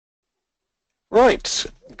Right,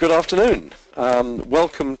 good afternoon.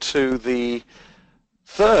 Welcome to the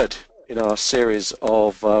third in our series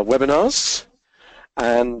of webinars,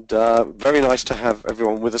 and very nice to have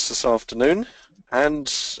everyone with us this afternoon.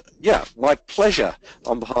 And yeah, my pleasure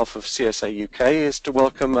on behalf of CSA UK is to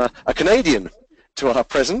welcome a Canadian to our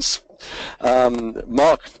presence.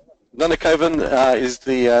 Mark Nunakoven is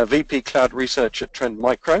the VP Cloud Research at Trend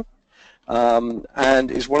Micro. And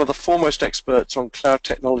is one of the foremost experts on cloud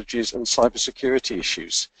technologies and cybersecurity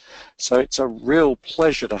issues. So it's a real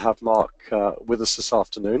pleasure to have Mark with us this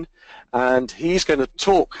afternoon, and he's going to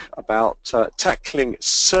talk about tackling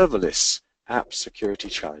serverless app security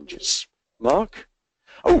challenges. Mark?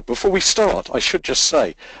 Oh, before we start, I should just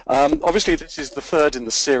say, obviously this is the third in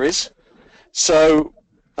the series, so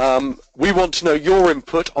we want to know your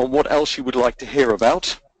input on what else you would like to hear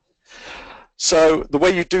about. So the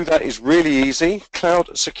way you do that is really easy,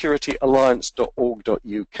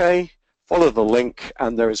 cloudsecurityalliance.org.uk, follow the link,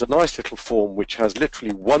 and there is a nice little form which has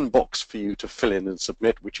literally one box for you to fill in and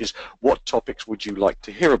submit, which is what topics would you like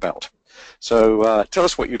to hear about. So tell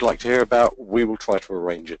us what you'd like to hear about, we will try to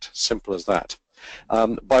arrange it, simple as that.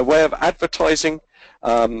 By way of advertising,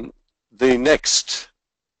 the next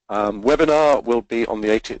webinar will be on the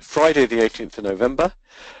 18th, Friday the 18th of November,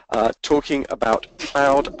 talking about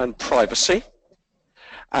cloud and privacy.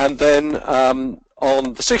 And then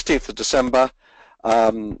on the 16th of December,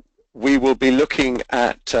 we will be looking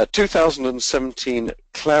at 2017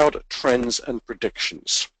 cloud trends and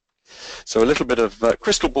predictions. So a little bit of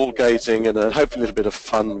crystal ball gazing and hopefully a little bit of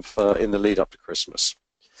fun in the lead up to Christmas.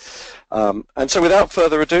 And so without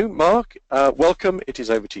further ado, Mark, welcome. It is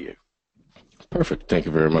over to you. Perfect. Thank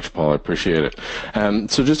you very much, Paul. I appreciate it.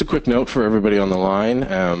 So just a quick note for everybody on the line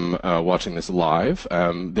watching this live.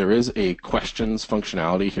 There is a questions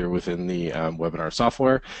functionality here within the webinar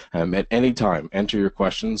software. At any time, enter your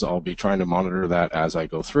questions. I'll be trying to monitor that as I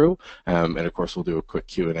go through. And of course, we'll do a quick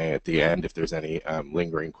Q&A at the end if there's any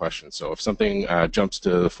lingering questions. So if something jumps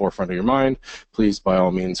to the forefront of your mind, please, by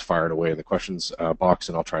all means, fire it away in the questions box,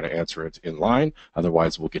 and I'll try to answer it in line.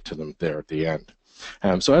 Otherwise, we'll get to them there at the end.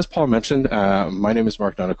 So as Paul mentioned, my name is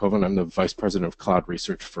Mark Nunakoven. I'm the Vice President of Cloud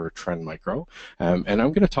Research for Trend Micro, and I'm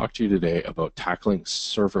going to talk to you today about tackling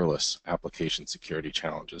serverless application security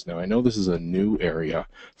challenges. Now, I know this is a new area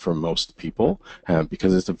for most people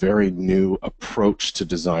because it's a very new approach to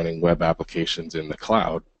designing web applications in the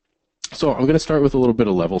cloud. So I'm going to start with a little bit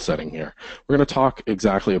of level setting here. We're going to talk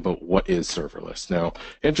exactly about what is serverless. Now,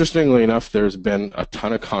 interestingly enough, there's been a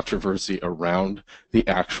ton of controversy around the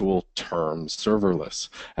actual term serverless,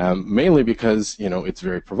 mainly because, you know, it's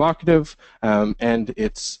very provocative and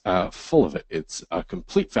it's full of it. It's a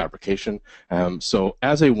complete fabrication. So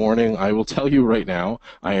as a warning, I will tell you right now,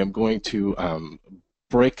 I am going to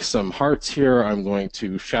break some hearts here. I'm going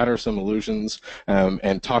to shatter some illusions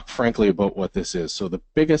and talk frankly about what this is. So the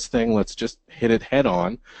biggest thing, let's just hit it head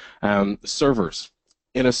on, servers.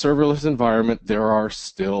 In a serverless environment, there are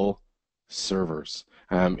still servers.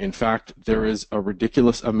 In fact, there is a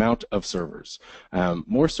ridiculous amount of servers,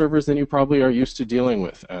 more servers than you probably are used to dealing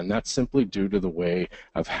with, and that's simply due to the way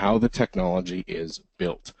of how the technology is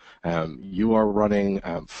built. You are running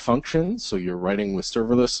functions, so you're writing with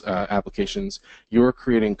serverless applications. You're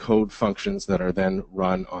creating code functions that are then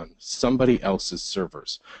run on somebody else's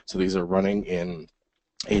servers. So these are running in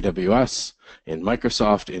AWS, in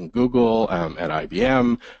Microsoft, in Google, at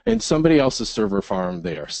IBM, in somebody else's server farm.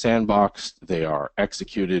 They are sandboxed, they are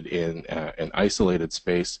executed in an isolated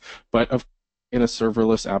space, but in a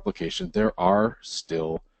serverless application, there are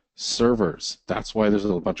still servers. That's why there's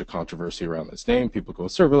a bunch of controversy around this name. People go,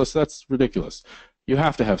 serverless, that's ridiculous. You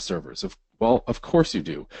have to have servers. Well, of course you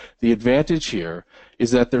do. The advantage here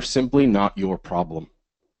is that they're simply not your problem.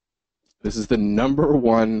 This is the number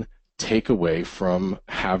one takeaway from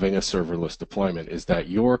having a serverless deployment, is that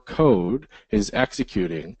your code is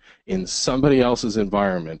executing in somebody else's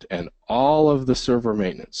environment, and all of the server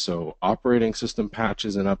maintenance, so operating system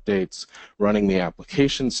patches and updates, running the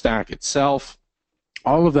application stack itself,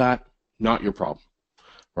 all of that, not your problem.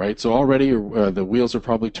 Right? So already the wheels are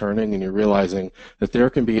probably turning and you're realizing that there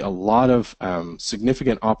can be a lot of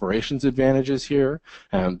significant operations advantages here.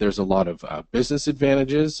 There's a lot of business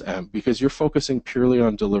advantages because you're focusing purely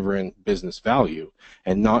on delivering business value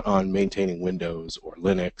and not on maintaining Windows or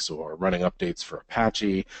Linux or running updates for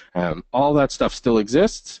Apache. All that stuff still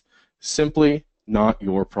exists, simply not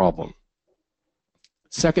your problem.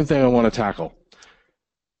 Second thing I want to tackle,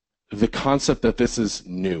 the concept that this is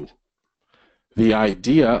new. The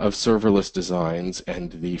idea of serverless designs and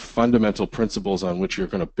the fundamental principles on which you're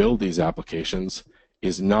going to build these applications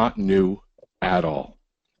is not new at all.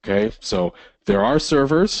 Okay, so there are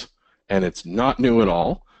servers, and it's not new at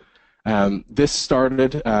all. This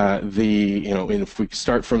started if we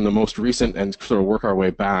start from the most recent and sort of work our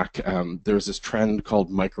way back, there's this trend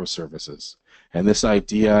called microservices. And this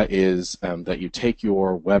idea is that you take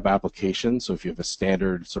your web application, so if you have a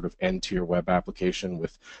standard sort of end to your web application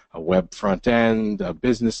with a web front end, a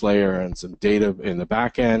business layer, and some data in the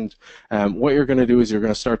back end, what you're going to do is you're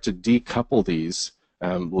going to start to decouple these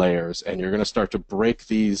layers, and you're going to start to break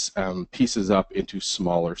these pieces up into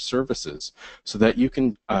smaller services so that you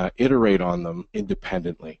can iterate on them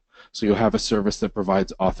independently. So you'll have a service that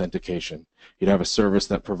provides authentication. You'd have a service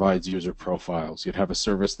that provides user profiles. You'd have a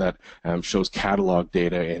service that shows catalog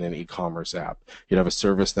data in an e-commerce app. You'd have a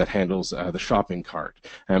service that handles the shopping cart.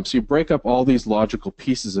 So you break up all these logical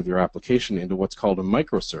pieces of your application into what's called a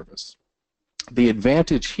microservice. The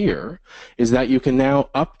advantage here is that you can now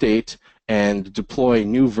update and deploy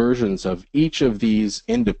new versions of each of these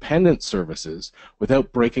independent services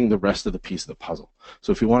without breaking the rest of the piece of the puzzle.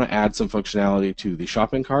 So if you want to add some functionality to the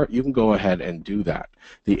shopping cart, you can go ahead and do that.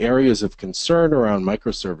 The areas of concern around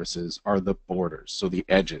microservices are the borders, so the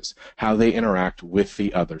edges, how they interact with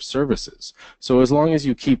the other services. So as long as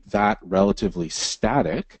you keep that relatively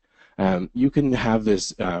static, you can have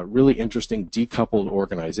this really interesting decoupled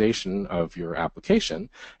organization of your application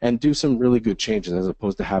and do some really good changes as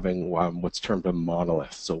opposed to having what's termed a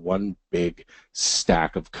monolith. So one big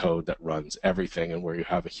stack of code that runs everything, and where you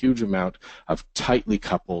have a huge amount of tightly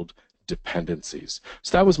coupled dependencies.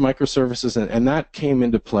 So that was microservices, and that came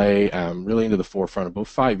into play really into the forefront about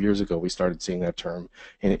 5 years ago. We started seeing that term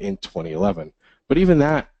in 2011. But even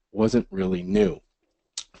that wasn't really new.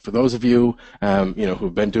 For those of you,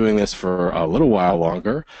 who've been doing this for a little while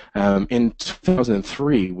longer, in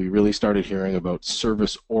 2003, we really started hearing about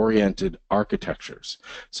service-oriented architectures.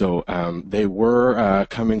 So they were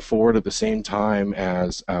coming forward at the same time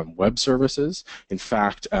as web services. In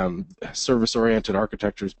fact, service-oriented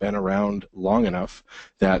architecture has been around long enough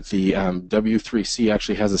that the W3C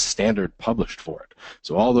actually has a standard published for it.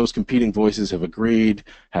 So all those competing voices have agreed,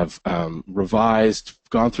 have revised,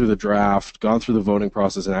 gone through the draft, gone through the voting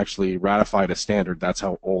process, and actually ratified a standard. That's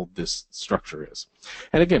how old this structure is.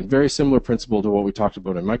 And again, very similar principle to what we talked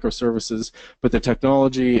about in microservices, but the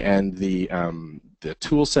technology and the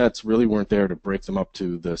tool sets really weren't there to break them up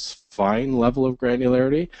to this fine level of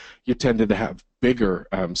granularity. You tended to have bigger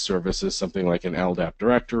services, something like an LDAP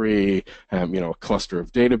directory, a cluster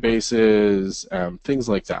of databases, things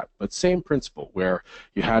like that. But same principle, where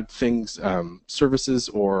you had things, services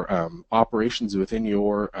or operations within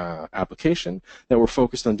your application that were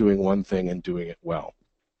focused on doing one thing and doing it well.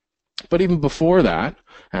 But even before that,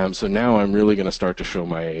 so now I'm really going to start to show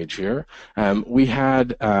my age here, we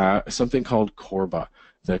had something called CORBA,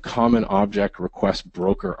 the Common Object Request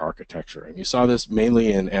Broker Architecture. And you saw this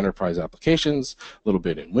mainly in enterprise applications, a little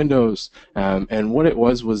bit in Windows. And what it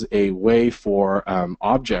was a way for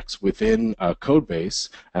objects within a code base,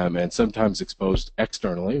 and sometimes exposed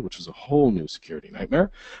externally, which was a whole new security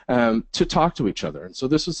nightmare, to talk to each other. And so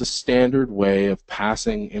this was a standard way of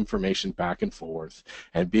passing information back and forth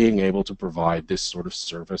and being able to provide this sort of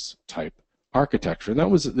service type architecture. And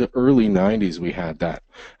that was the early 90s we had that.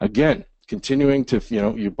 Again, continuing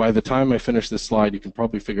to, by the time I finish this slide, you can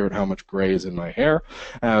probably figure out how much gray is in my hair.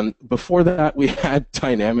 Before that, we had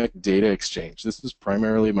dynamic data exchange. This was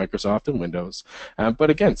primarily Microsoft and Windows. But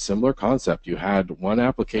again, similar concept. You had one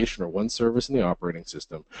application or one service in the operating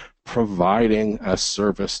system providing a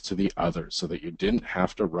service to the other so that you didn't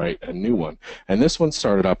have to write a new one. And this one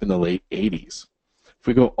started up in the late 80s. If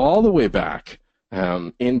we go all the way back,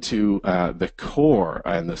 into the core,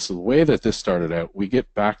 and the way that this started out, we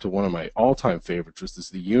get back to one of my all-time favorites, which is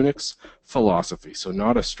the Unix philosophy. So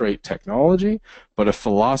not a straight technology, but a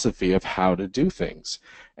philosophy of how to do things.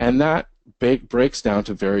 And that breaks down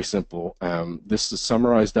to very simple. This is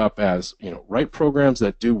summarized up as, write programs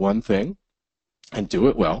that do one thing and do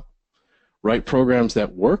it well, write programs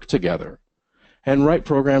that work together, and write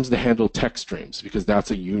programs to handle text streams, because that's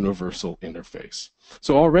a universal interface.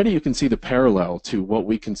 So already you can see the parallel to what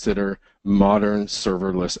we consider modern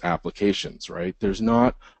serverless applications, right? There's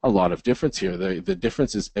not a lot of difference here. The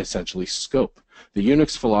difference is essentially scope. The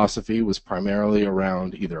Unix philosophy was primarily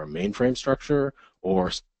around either a mainframe structure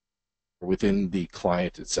or within the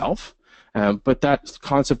client itself. But that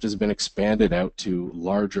concept has been expanded out to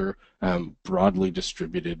larger, broadly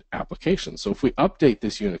distributed applications. So if we update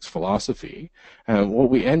this Unix philosophy, what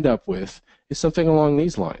we end up with is something along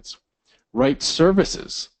these lines. Write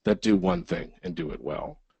services that do one thing and do it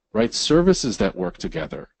well. Write services that work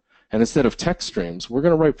together And instead of text streams, we're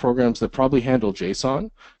going to write programs that probably handle JSON,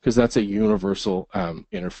 because that's a universal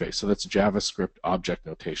interface. So that's JavaScript object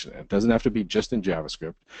notation. It doesn't have to be just in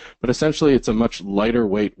JavaScript, but essentially it's a much lighter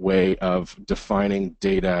weight way of defining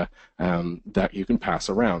data that you can pass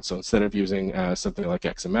around. So instead of using something like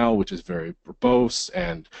XML, which is very verbose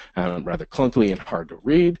and rather clunky and hard to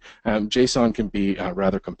read, JSON can be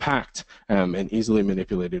rather compact and easily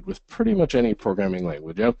manipulated with pretty much any programming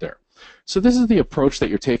language out there. So this is the approach that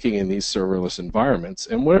you're taking in these serverless environments,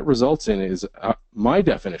 and what it results in is my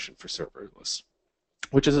definition for serverless,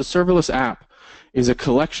 which is a serverless app is a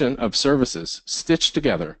collection of services stitched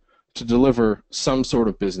together to deliver some sort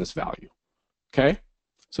of business value. Okay?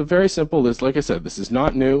 So very simple. This, like I said, this is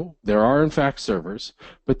not new. There are in fact servers,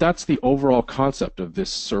 but that's the overall concept of this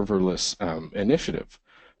serverless initiative.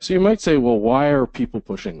 So you might say, well, why are people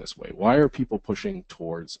pushing this way? Why are people pushing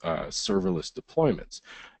towards serverless deployments?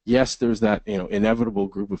 Yes, there's that inevitable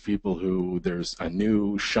group of people who there's a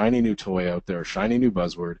new shiny new toy out there, shiny new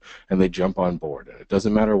buzzword, and they jump on board. And it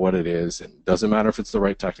doesn't matter what it is, and it doesn't matter if it's the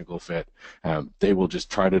right technical fit. They will just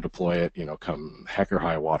try to deploy it, come heck or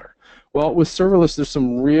high water. Well, with serverless, there's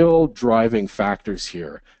some real driving factors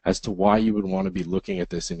here as to why you would want to be looking at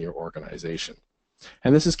this in your organization.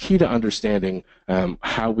 And this is key to understanding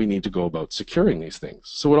how we need to go about securing these things.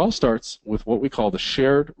 So it all starts with what we call the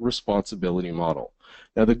shared responsibility model.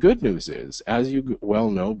 Now, the good news is, as you well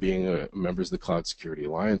know, being members of the Cloud Security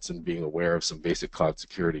Alliance and being aware of some basic cloud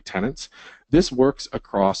security tenets, this works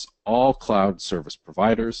across all cloud service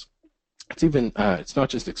providers. It's not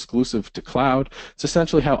just exclusive to cloud. It's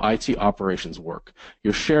essentially how IT operations work.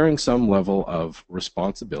 You're sharing some level of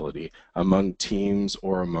responsibility among teams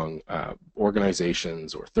or among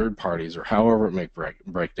organizations or third parties or however it may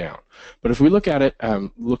break down. But if we look at it,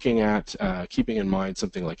 looking at keeping in mind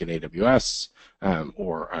something like an AWS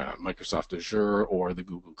or Microsoft Azure or the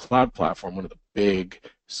Google Cloud Platform, one of the big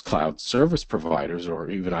cloud service providers, or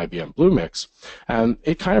even IBM Bluemix,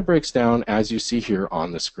 it kind of breaks down as you see here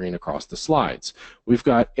on the screen across the slides. We've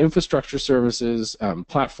got infrastructure services,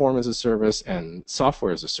 platform as a service, and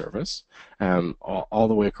software as a service, all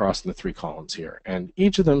the way across in the three columns here. And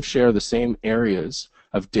each of them share the same areas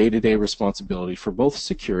of day-to-day responsibility for both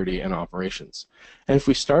security and operations. And if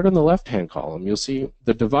we start on the left-hand column, you'll see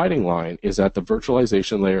the dividing line is at the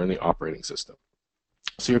virtualization layer in the operating system.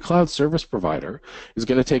 So your cloud service provider is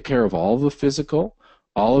going to take care of all of the physical,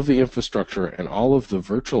 all of the infrastructure, and all of the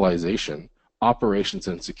virtualization, operations,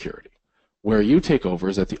 and security. Where you take over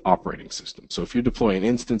is at the operating system. So if you deploy an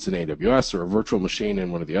instance in AWS or a virtual machine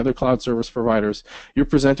in one of the other cloud service providers, you're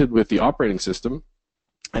presented with the operating system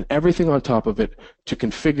and everything on top of it to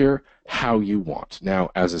configure how you want. Now,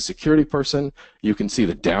 as a security person, you can see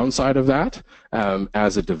the downside of that.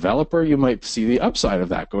 As a developer, you might see the upside of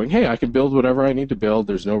that, going, hey, I can build whatever I need to build.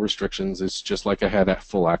 There's no restrictions. It's just like I had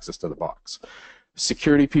full access to the box.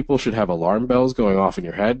 Security people should have alarm bells going off in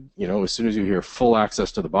your head, as soon as you hear full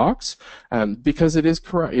access to the box, because it is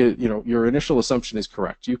correct. Your initial assumption is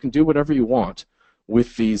correct. You can do whatever you want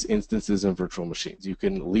with these instances and virtual machines. You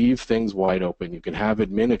can leave things wide open. You can have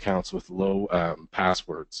admin accounts with low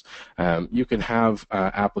passwords. You can have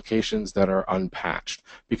applications that are unpatched,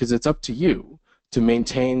 because it's up to you to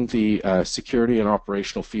maintain the security and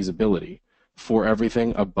operational feasibility for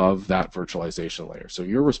everything above that virtualization layer. So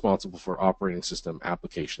you're responsible for operating system,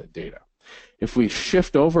 application, and data. If we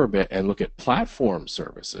shift over a bit and look at platform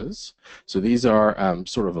services, so these are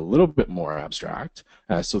sort of a little bit more abstract.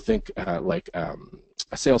 So think like a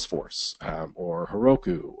Salesforce or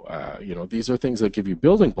Heroku. These are things that give you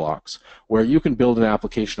building blocks where you can build an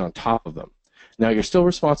application on top of them. Now, you're still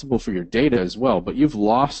responsible for your data as well, but you've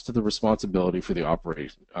lost the responsibility for the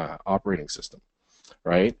operating system,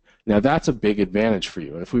 right? Now, that's a big advantage for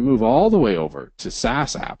you. And if we move all the way over to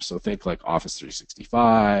SaaS apps, so think like Office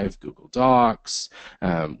 365, Google Docs,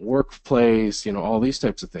 Workplace, all these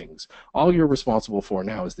types of things, all you're responsible for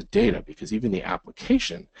now is the data, because even the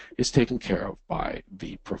application is taken care of by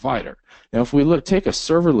the provider. Now, if we take a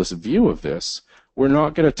serverless view of this, we're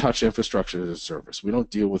not going to touch infrastructure as a service. We don't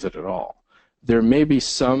deal with it at all. There may be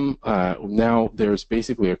some, now there's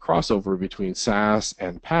basically a crossover between SaaS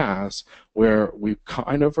and PaaS, where we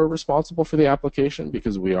kind of are responsible for the application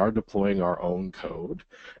because we are deploying our own code,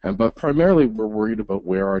 but primarily we're worried about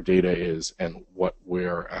where our data is and what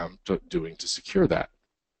we're doing to secure that.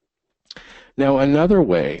 Now, another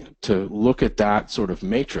way to look at that sort of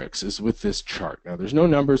matrix is with this chart. Now, there's no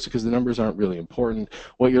numbers because the numbers aren't really important.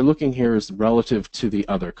 What you're looking here is relative to the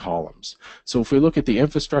other columns. So if we look at the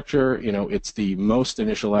infrastructure, it's the most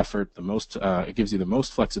initial effort, it gives you the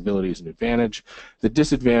most flexibility as an advantage. The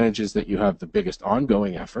disadvantage is that you have the biggest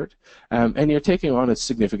ongoing effort, and you're taking on a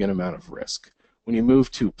significant amount of risk. When you move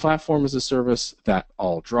to platform as a service, that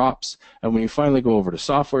all drops. And when you finally go over to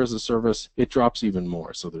software as a service, it drops even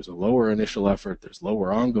more. So there's a lower initial effort, there's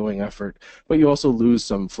lower ongoing effort, but you also lose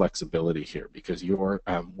some flexibility here because you're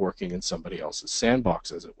working in somebody else's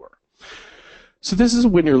sandbox, as it were. So this is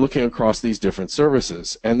when you're looking across these different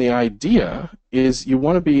services. And the idea is you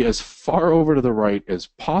want to be as far over to the right as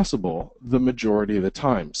possible the majority of the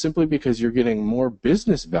time, simply because you're getting more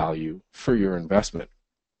business value for your investment.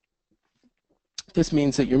 This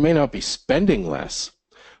means that you may not be spending less,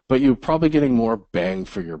 but you're probably getting more bang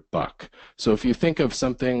for your buck. So if you think of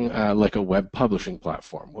something like a web publishing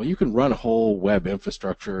platform, well, you can run a whole web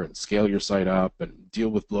infrastructure and scale your site up and deal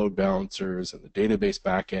with load balancers and the database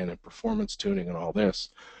backend and performance tuning and all this.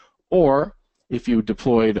 Or if you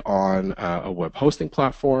deployed on a web hosting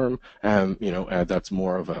platform, that's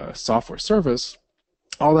more of a software service,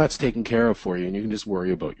 all that's taken care of for you, and you can just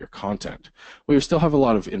worry about your content. Well, you still have a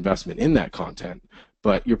lot of investment in that content,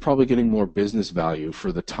 but you're probably getting more business value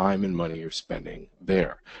for the time and money you're spending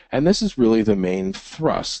there. And this is really the main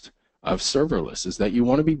thrust of serverless, is that you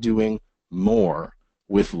want to be doing more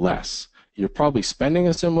with less. You're probably spending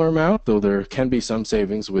a similar amount, though there can be some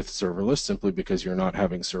savings with serverless simply because you're not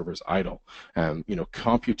having servers idle.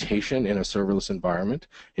 Computation in a serverless environment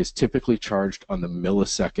is typically charged on the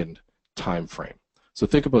millisecond time frame. So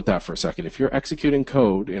think about that for a second. If you're executing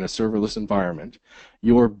code in a serverless environment,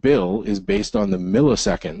 your bill is based on the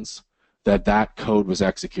milliseconds that code was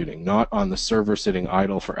executing, not on the server sitting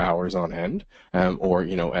idle for hours on end, or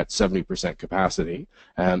at 70% capacity.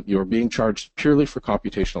 You're being charged purely for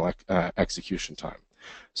computational execution time.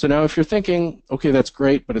 So now if you're thinking, okay, that's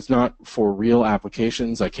great, but it's not for real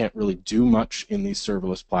applications, I can't really do much in these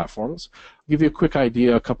serverless platforms, I'll give you a quick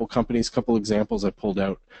idea, a couple companies, a couple examples I pulled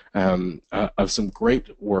out of some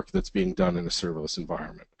great work that's being done in a serverless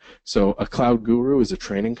environment. So a Cloud Guru is a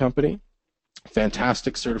training company.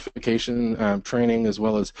 Fantastic certification training, as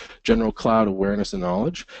well as general cloud awareness and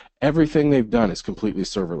knowledge. Everything they've done is completely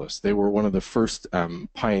serverless. They were one of the first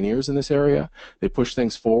pioneers in this area. They pushed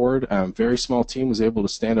things forward. Very small team was able to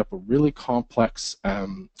stand up a really complex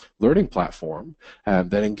learning platform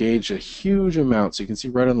that engaged a huge amount. So you can see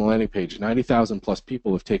right on the landing page, 90,000 plus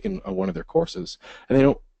people have taken one of their courses, and they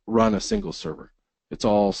don't run a single server. It's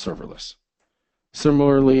all serverless.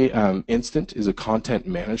 Similarly, Instant is a content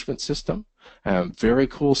management system. Very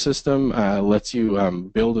cool system, lets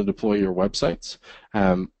you build and deploy your websites,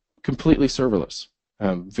 completely serverless.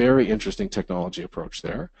 Very interesting technology approach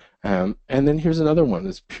there. And then here's another one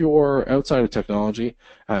that's pure outside of technology.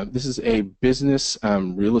 This is a business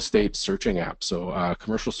real estate searching app, so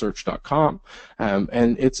commercialsearch.com.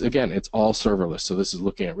 And it's all serverless. So this is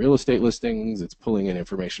looking at real estate listings, it's pulling in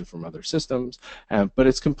information from other systems, but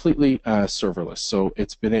it's completely serverless. So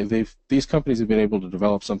these companies have been able to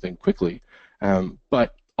develop something quickly,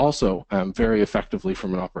 but also very effectively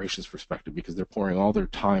from an operations perspective, because they're pouring all their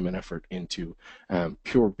time and effort into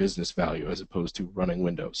pure business value as opposed to running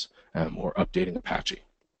Windows or updating Apache.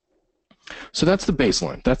 So that's the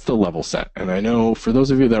baseline, that's the level set. And I know for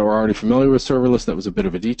those of you that are already familiar with serverless, that was a bit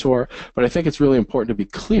of a detour, but I think it's really important to be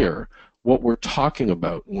clear what we're talking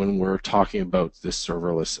about when we're talking about this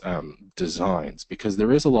serverless designs, because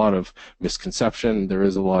there is a lot of misconception, there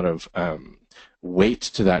is a lot of weight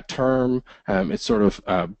to that term. It sort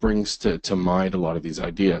of brings to mind a lot of these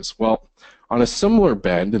ideas. Well, on a similar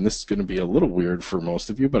bend, and this is going to be a little weird for most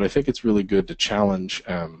of you, but I think it's really good to challenge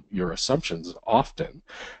your assumptions often.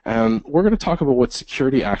 We're going to talk about what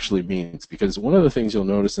security actually means, because one of the things you'll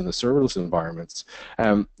notice in the serverless environments,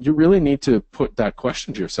 you really need to put that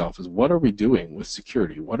question to yourself is, what are we doing with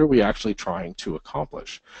security? What are we actually trying to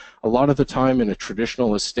accomplish? A lot of the time in a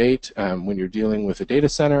traditional estate, when you're dealing with a data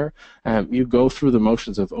center, you go through the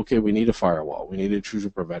motions of, okay, we need a firewall, we need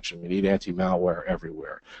intrusion prevention, we need anti-malware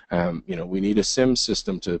everywhere. We need a SIM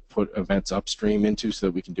system to put events upstream into so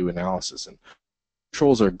that we can do analysis. And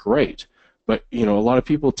controls are great, but a lot of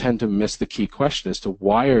people tend to miss the key question as to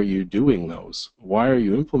why are you doing those? Why are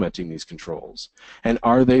you implementing these controls? And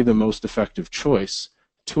are they the most effective choice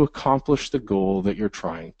to accomplish the goal that you're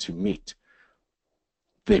trying to meet?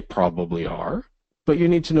 They probably are, but you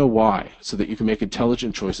need to know why so that you can make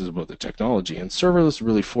intelligent choices about the technology. And serverless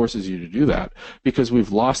really forces you to do that, because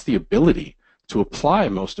we've lost the ability to apply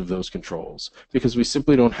most of those controls because we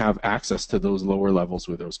simply don't have access to those lower levels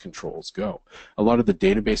where those controls go. A lot of the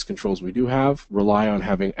database controls we do have rely on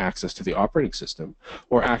having access to the operating system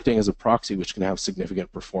or acting as a proxy, which can have significant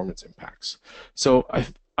performance impacts. So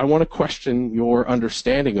I want to question your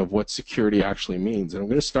understanding of what security actually means, and I'm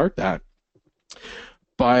going to start that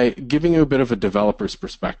by giving you a bit of a developer's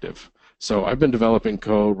perspective. So I've been developing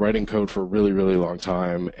code, writing code for a really, really long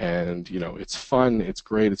time, and it's fun, it's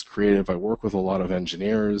great, it's creative. I work with a lot of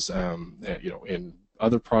engineers, in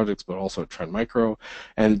other projects, but also at Trend Micro,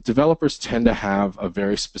 and developers tend to have a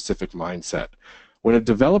very specific mindset. When a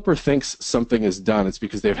developer thinks something is done, it's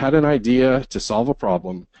because they've had an idea to solve a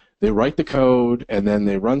problem, they write the code, and then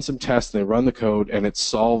they run some tests, and they run the code, and it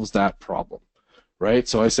solves that problem. Right?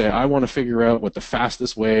 So I say, I want to figure out what the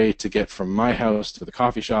fastest way to get from my house to the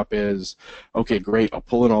coffee shop is. Okay, great. I'll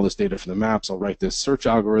pull in all this data from the maps. I'll write this search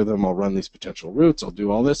algorithm. I'll run these potential routes. I'll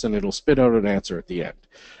do all this, and it'll spit out an answer at the end.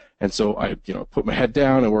 And so I put my head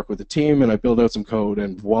down and work with the team, and I build out some code,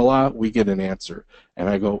 and voila, we get an answer. And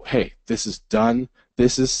I go, hey, this is done.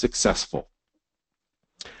 This is successful.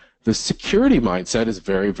 The security mindset is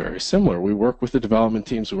very, very similar. We work with the development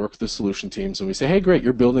teams, we work with the solution teams, and we say, hey, great,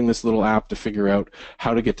 you're building this little app to figure out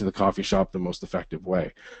how to get to the coffee shop the most effective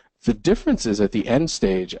way. The difference is at the end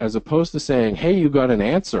stage, as opposed to saying, hey, you got an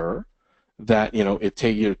answer that,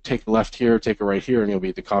 you take a left here, take a right here, and you'll be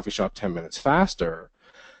at the coffee shop 10 minutes faster.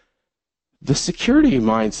 The security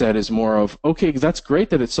mindset is more of, okay, that's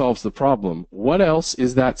great that it solves the problem. What else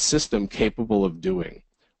is that system capable of doing?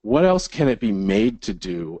 What else can it be made to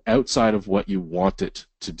do outside of what you want it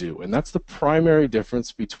to do? And that's the primary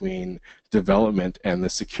difference between development and the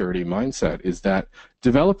security mindset, is that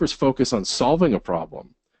developers focus on solving a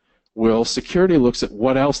problem, while security looks at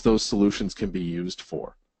what else those solutions can be used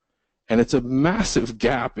for. And it's a massive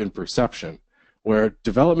gap in perception, where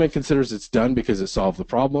development considers it's done because it solved the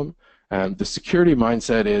problem. The security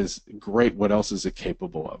mindset is, great, what else is it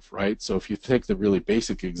capable of, right? So if you take the really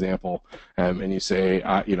basic example and you say,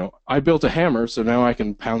 I built a hammer, so now I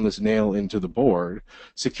can pound this nail into the board.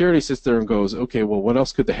 Security sits there and goes, okay, well, what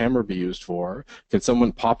else could the hammer be used for? Can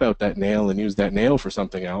someone pop out that nail and use that nail for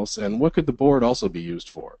something else? And what could the board also be used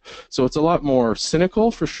for? So it's a lot more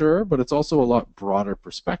cynical for sure, but it's also a lot broader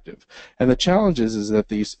perspective. And the challenge is that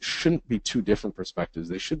these shouldn't be two different perspectives.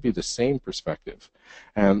 They should be the same perspective.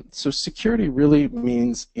 So security really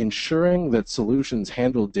means ensuring that solutions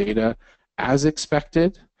handle data as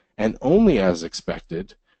expected and only as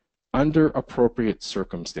expected under appropriate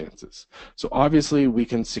circumstances. So obviously we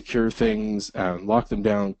can secure things, lock them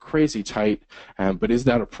down crazy tight, but is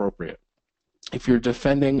that appropriate? If you're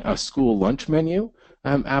defending a school lunch menu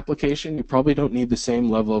application, you probably don't need the same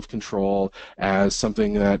level of control as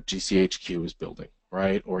something that GCHQ is building,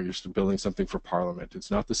 right? Or you're building something for Parliament. It's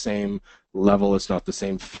not the same level, it's not the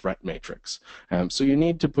same threat matrix. So you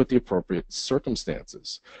need to put the appropriate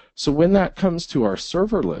circumstances. So when that comes to our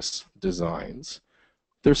serverless designs,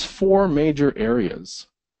 there's 4 major areas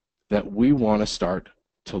that we want to start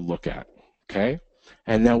to look at, okay?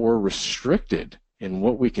 And now we're restricted in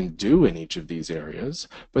what we can do in each of these areas,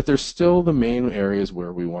 but there's still the main areas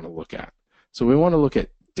where we want to look at. So we want to look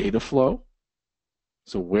at data flow.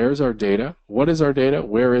 So where's our data? What is our data?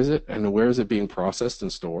 Where is it? And where is it being processed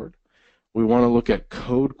and stored? We want to look at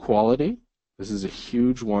code quality. This is a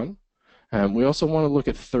huge one. We also want to look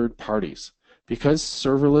at third parties. Because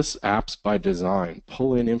serverless apps by design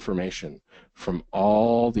pull in information from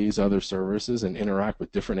all these other services and interact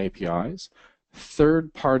with different APIs,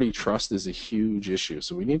 third-party trust is a huge issue.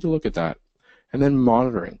 So we need to look at that. And then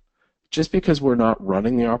monitoring. Just because we're not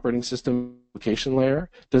running the operating system application layer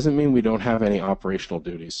doesn't mean we don't have any operational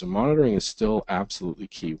duties. So monitoring is still absolutely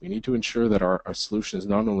key. We need to ensure that our solution is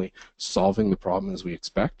not only solving the problems we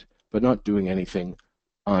expect, but not doing anything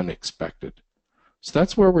unexpected. So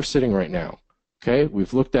that's where we're sitting right now. Okay,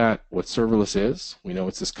 we've looked at what serverless is. We know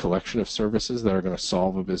it's this collection of services that are going to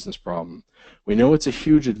solve a business problem. We know it's a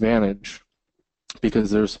huge advantage because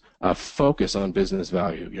there's a focus on business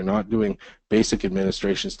value. You're not doing basic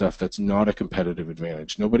administration stuff that's not a competitive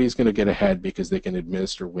advantage. Nobody's going to get ahead because they can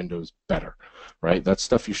administer Windows better, right? That's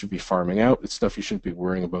stuff you should be farming out. It's stuff you shouldn't be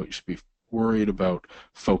worrying about. You should be worried about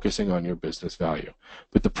focusing on your business value.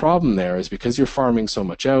 But the problem there is because you're farming so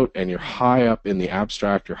much out and you're high up in the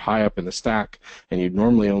abstract, you're high up in the stack, and you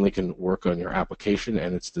normally only can work on your application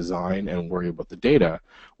and its design and worry about the data,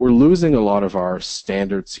 we're losing a lot of our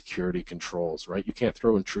standard security controls, right? You can't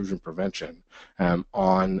throw intrusion prevention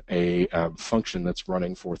on a function that's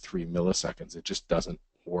running for 3 milliseconds. It just doesn't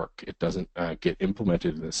work. It doesn't get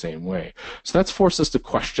implemented in the same way. So that's forced us to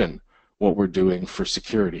question what we're doing for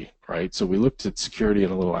security, right? So we looked at security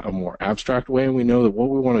in a more abstract way, and we know that what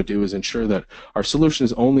we want to do is ensure that our solution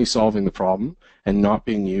is only solving the problem and not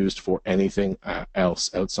being used for anything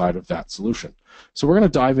else outside of that solution. So we're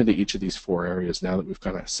going to dive into each of these 4 areas now that we've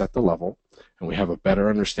kind of set the level and we have a better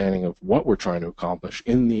understanding of what we're trying to accomplish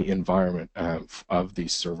in the environment of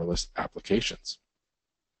these serverless applications.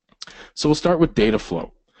 So we'll start with data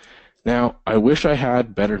flow. Now, I wish I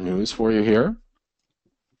had better news for you here,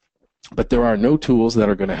 but there are no tools that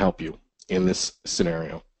are going to help you in this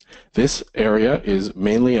scenario. This area is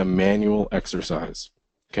mainly a manual exercise.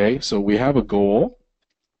 Okay, so we have a goal,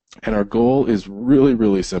 and our goal is really,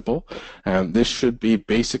 really simple. This should be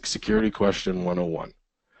basic security question 101.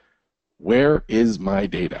 Where is my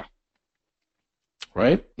data?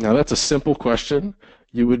 Right? Now, that's a simple question.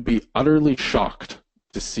 You would be utterly shocked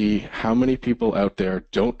to see how many people out there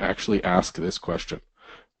don't actually ask this question.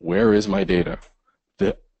 Where is my data?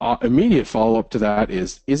 The immediate follow-up to that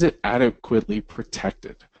is it adequately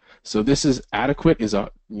protected? So this is adequate is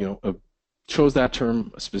chose that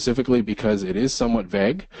term specifically because it is somewhat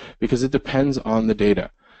vague, because it depends on the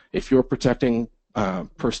data. If you're protecting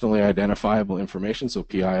personally identifiable information, so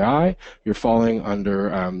PII, you're falling under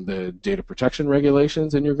the data protection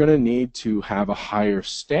regulations, and you're going to need to have a higher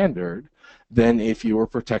standard than if you were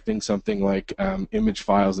protecting something like image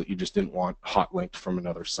files that you just didn't want hot linked from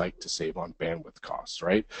another site to save on bandwidth costs,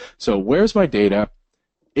 right? So where's my data?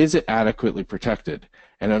 Is it adequately protected?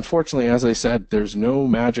 And unfortunately, as I said, there's no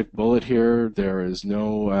magic bullet here. There is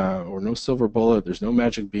no silver bullet. There's no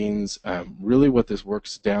magic beans. Really what this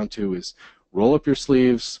works down to is roll up your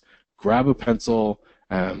sleeves, grab a pencil,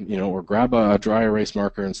 or grab a dry erase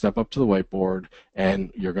marker and step up to the whiteboard,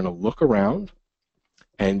 and you're going to look around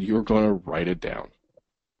and you're going to write it down.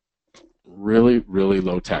 Really, really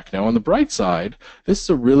low tech. Now, on the bright side, this is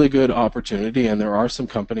a really good opportunity, and there are some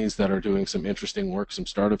companies that are doing some interesting work, some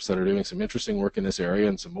startups that are doing some interesting work in this area,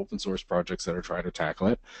 and some open source projects that are trying to tackle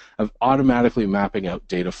it, of automatically mapping out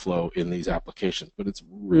data flow in these applications. But it's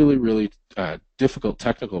really, really difficult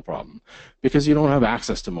technical problem because you don't have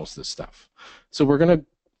access to most of this stuff. So we're going to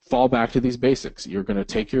fall back to these basics. You're going to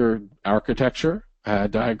take your architecture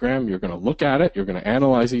diagram, you're going to look at it, you're going to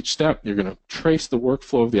analyze each step, you're going to trace the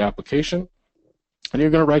workflow of the application, and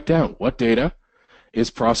you're going to write down what data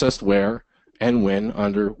is processed where and when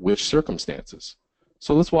under which circumstances.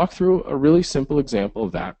 So let's walk through a really simple example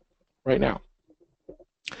of that right now.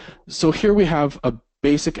 So here we have a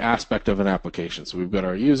basic aspect of an application. So we've got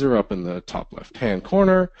our user up in the top left-hand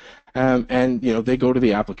corner, and they go to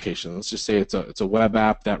the application. Let's just say it's a web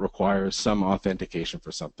app that requires some authentication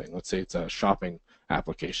for something. Let's say it's a shopping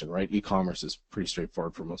application, right? E-commerce is pretty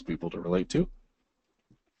straightforward for most people to relate to.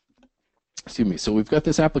 Excuse me. So we've got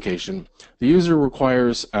this application. The user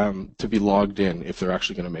requires to be logged in if they're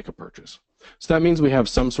actually going to make a purchase. So that means we have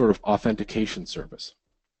some sort of authentication service.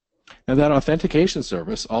 Now that authentication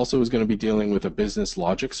service also is going to be dealing with a business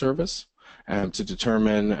logic service to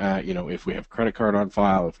determine, if we have credit card on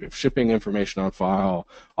file, if we have shipping information on file,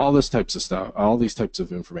 all this types of stuff, all these types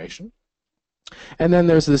of information. And then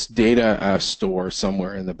there's this data store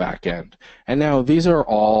somewhere in the back end. And now these are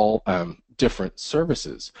all different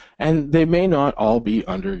services, and they may not all be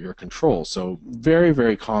under your control. So very,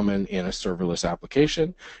 very common in a serverless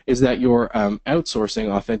application is that you're outsourcing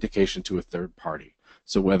authentication to a third party.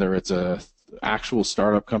 So whether it's a actual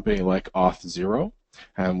startup company like Auth0,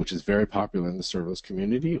 which is very popular in the serverless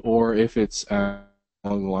community, or if it's along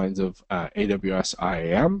the lines of AWS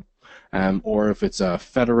IAM, or if it's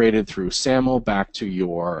federated through SAML back to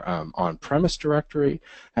your on-premise directory,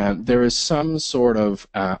 there is some sort of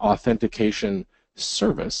authentication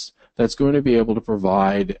service that's going to be able to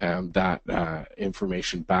provide that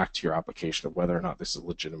information back to your application of whether or not this is a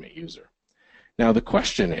legitimate user. Now the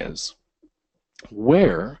question is,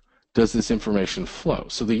 where does this information flow?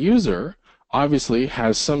 So the user obviously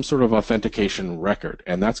has some sort of authentication record,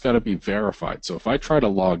 and that's got to be verified. So if I try to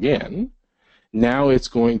log in, now it's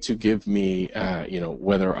going to give me,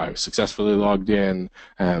 whether I successfully logged in,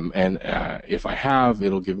 and if I have,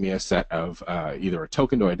 it'll give me a set of either a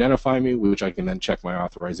token to identify me, which I can then check my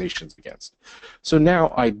authorizations against. So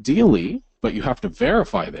now, ideally, but you have to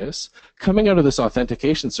verify this, coming out of this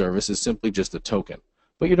authentication service is simply just a token.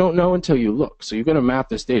 But you don't know until you look. So you're going to map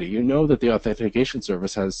this data. You know that the authentication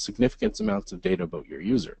service has significant amounts of data about your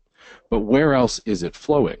user. But where else is it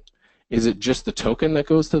flowing? Is it just the token that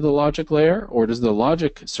goes to the logic layer, or does the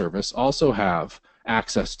logic service also have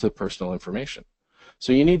access to personal information?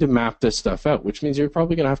 So you need to map this stuff out, which means you're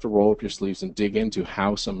probably going to have to roll up your sleeves and dig into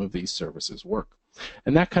how some of these services work.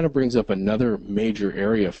 And that kind of brings up another major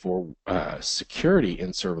area for security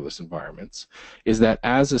in serverless environments, is that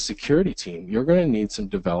as a security team, you're going to need some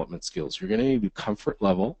development skills. You're going to need a comfort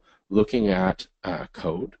level looking at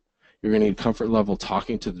code. You're going to need comfort level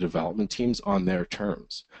talking to the development teams on their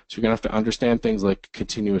terms. So you're going to have to understand things like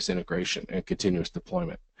continuous integration and continuous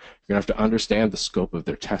deployment. You're going to have to understand the scope of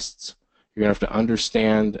their tests. You're going to have to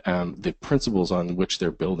understand the principles on which they're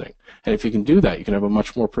building. And if you can do that, you can have a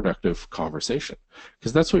much more productive conversation.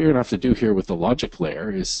 Because that's what you're going to have to do here with the logic layer,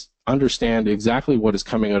 is understand exactly what is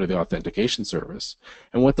coming out of the authentication service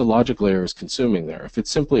and what the logic layer is consuming there. If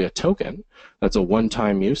it's simply a token, that's a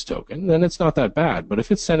one-time use token, then it's not that bad. But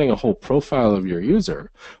if it's sending a whole profile of your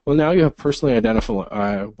user, well, now you have personally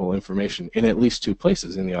identifiable information in at least two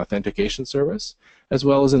places, in the authentication service as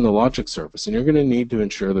well as in the logic service. And you're going to need to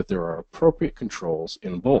ensure that there are appropriate controls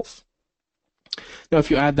in both. Now, if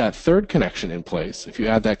you add that third connection in place, if you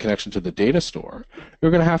add that connection to the data store,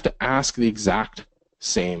 you're going to have to ask the exact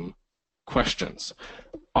same questions.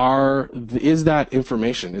 Is that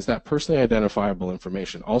information, is that personally identifiable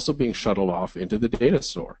information also being shuttled off into the data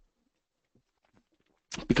store?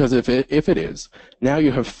 Because if it is, now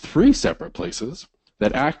you have three separate places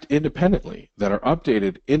that act independently, that are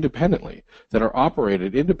updated independently, that are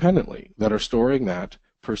operated independently, that are storing that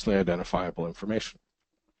personally identifiable information.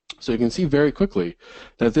 So you can see very quickly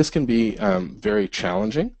that this can be very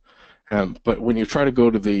challenging. But when you try to go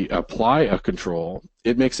to the apply a control,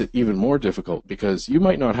 it makes it even more difficult, because you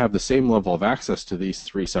might not have the same level of access to these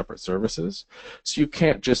three separate services. So you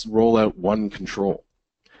can't just roll out one control.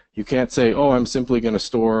 You can't say, oh, I'm simply going to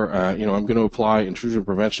store, I'm going to apply intrusion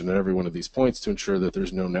prevention at every one of these points to ensure that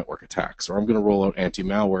there's no network attacks, or I'm going to roll out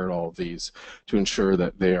anti-malware at all of these to ensure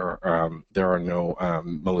that there are no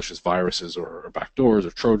malicious viruses or backdoors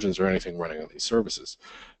or Trojans or anything running on these services,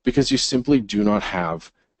 because you simply do not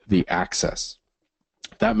have the access.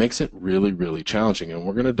 That makes it really, really challenging, and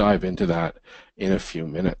we're going to dive into that in a few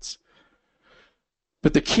minutes.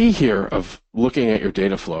 But the key here of looking at your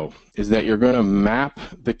data flow is that you're going to map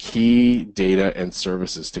the key data and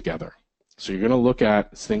services together. So you're going to look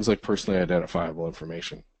at things like personally identifiable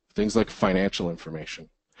information, things like financial information.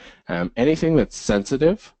 Anything that's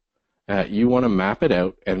sensitive, you want to map it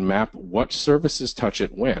out and map what services touch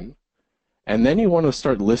it when. And then you want to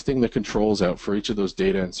start listing the controls out for each of those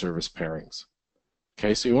data and service pairings.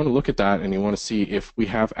 Okay, so you want to look at that and you want to see if we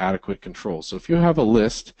have adequate controls. So if you have a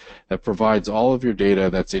list that provides all of your data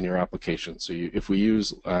that's in your application, so if we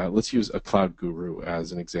use, let's use a Cloud Guru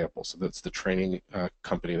as an example. So that's the training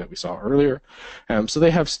company that we saw earlier. So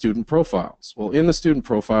they have student profiles. Well, in the student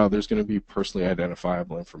profile, there's going to be personally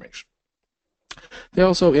identifiable information. They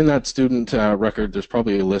also, in that student record, there's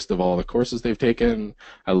probably a list of all the courses they've taken,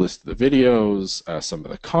 a list of the videos, some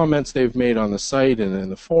of the comments they've made on the site and in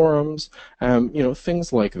the forums,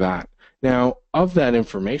 things like that. Now, of that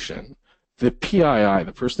information, the PII,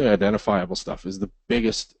 the personally identifiable stuff, is the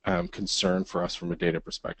biggest concern for us from a data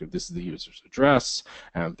perspective. This is the user's address,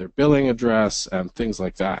 their billing address, things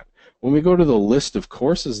like that. When we go to the list of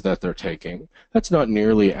courses that they're taking, that's not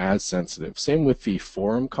nearly as sensitive. Same with the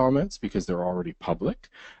forum comments, because they're already public.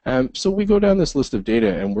 So we go down this list of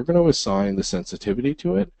data and we're going to assign the sensitivity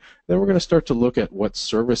to it. Then we're going to start to look at what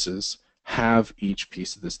services have each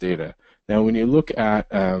piece of this data. Now, when you look at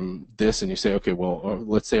this and you say, okay, well,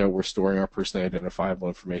 let's say we're storing our personally identifiable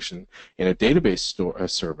information in a database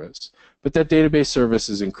service, but that database service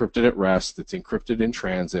is encrypted at rest, it's encrypted in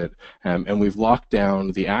transit, and we've locked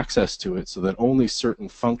down the access to it so that only certain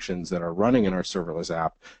functions that are running in our serverless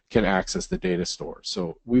app can access the data store.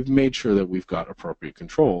 So we've made sure that we've got appropriate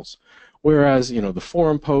controls. Whereas, the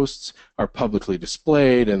forum posts are publicly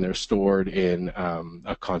displayed and they're stored in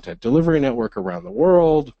a content delivery network around the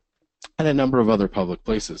world, and a number of other public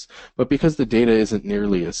places. But because the data isn't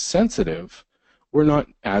nearly as sensitive, we're not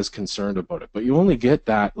as concerned about it. But you only get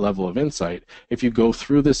that level of insight if you go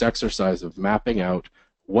through this exercise of mapping out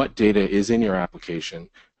what data is in your application,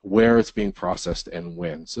 where it's being processed, and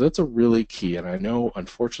when. So that's a really key. And I know,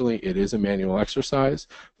 unfortunately, it is a manual exercise,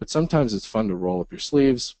 but sometimes it's fun to roll up your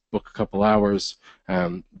sleeves, book a couple hours,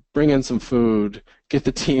 bring in some food, get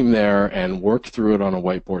the team there, and work through it on a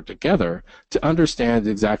whiteboard together to understand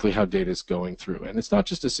exactly how data is going through. And it's not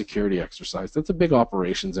just a security exercise, that's a big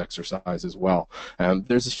operations exercise as well.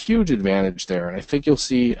 There's a huge advantage there, and I think you'll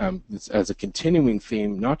see this as a continuing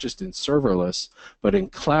theme, not just in serverless, but in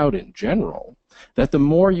cloud in general, that the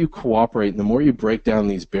more you cooperate and the more you break down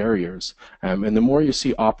these barriers, and the more you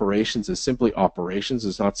see operations as simply operations,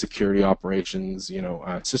 as not security operations,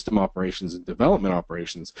 system operations and development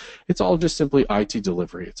operations, it's all just simply IT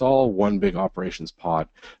delivery. It's all one big operations pod.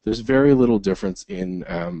 There's very little difference in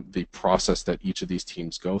the process that each of these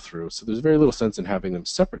teams go through. So there's very little sense in having them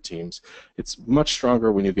separate teams. It's much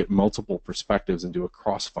stronger when you get multiple perspectives and do a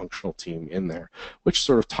cross-functional team in there, which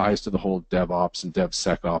sort of ties to the whole DevOps and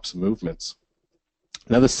DevSecOps movements.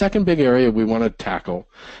 Now, the second big area we want to tackle,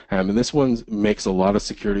 and this one makes a lot of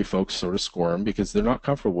security folks sort of squirm because they're not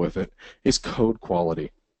comfortable with it, is code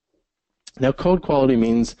quality. Now, code quality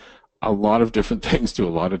means a lot of different things to a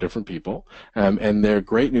lot of different people, and their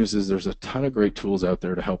great news is there's a ton of great tools out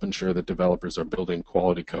there to help ensure that developers are building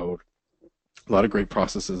quality code. A lot of great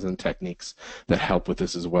processes and techniques that help with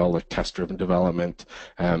this as well, like test-driven development,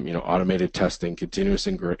 automated testing, continuous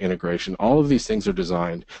integration. All of these things are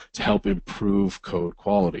designed to help improve code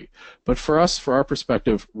quality. But for us, for our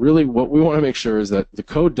perspective, really what we want to make sure is that the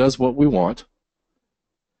code does what we want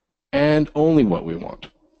and only what we want.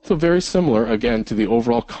 So very similar, again, to the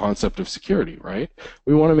overall concept of security, right?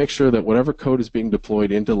 We want to make sure that whatever code is being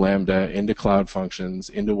deployed into Lambda, into Cloud Functions,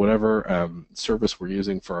 into whatever service we're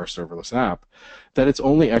using for our serverless app, that it's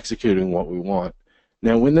only executing what we want.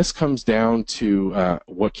 Now, when this comes down to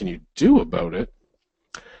what can you do about it,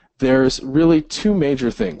 there's really two major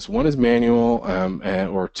things. One is manual,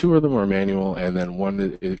 or two of them are manual, and then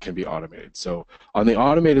one it can be automated. So on the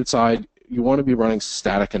automated side, you want to be running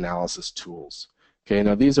static analysis tools. Okay,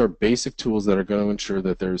 now these are basic tools that are going to ensure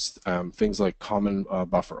that there's things like common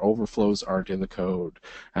buffer overflows aren't in the code,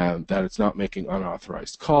 that it's not making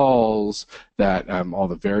unauthorized calls, that all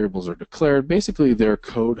the variables are declared. Basically, they're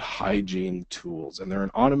code hygiene tools, and they're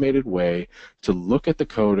an automated way to look at the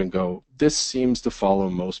code and go, this seems to follow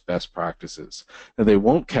most best practices. Now, they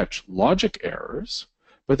won't catch logic errors,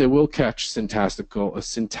 but they will catch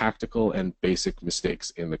syntactical and basic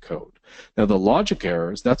mistakes in the code. Now, the logic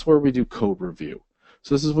errors, that's where we do code review.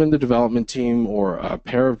 So this is when the development team or a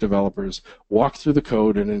pair of developers walk through the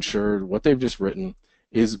code and ensure what they've just written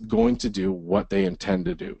is going to do what they intend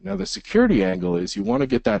to do. Now, the security angle is you want to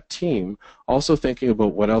get that team also thinking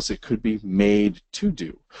about what else it could be made to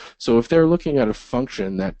do. So if they're looking at a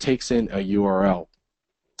function that takes in a URL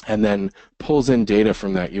and then pulls in data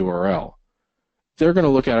from that URL, they're going to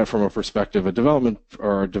look at it from a perspective, a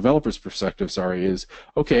developer's perspective, is,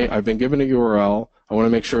 okay, I've been given a URL, I want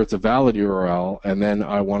to make sure it's a valid URL, and then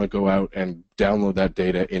I want to go out and download that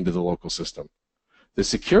data into the local system. The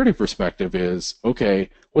security perspective is, okay,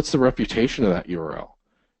 what's the reputation of that URL?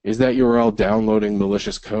 Is that URL downloading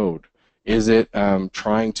malicious code? Is it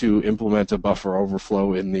trying to implement a buffer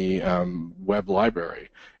overflow in the web library?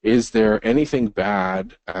 Is there anything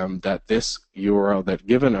bad that this URL, that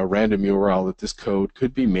given a random URL, that this code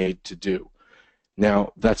could be made to do?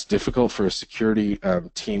 Now, that's difficult for a security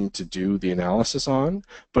team to do the analysis on,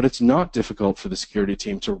 but it's not difficult for the security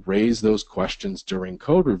team to raise those questions during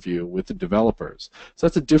code review with the developers. So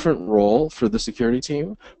that's a different role for the security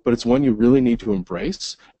team, but it's one you really need to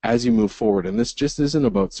embrace as you move forward. And this just isn't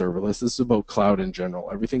about serverless, this is about cloud in general.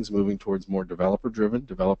 Everything's moving towards more developer-driven,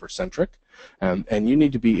 developer-centric, and you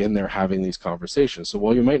need to be in there having these conversations. So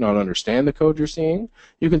while you might not understand the code you're seeing,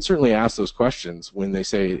 you can certainly ask those questions when they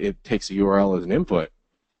say it takes a URL as an input.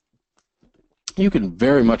 You can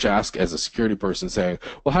very much ask as a security person saying,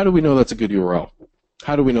 well, how do we know that's a good URL?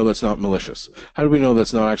 How do we know that's not malicious? How do we know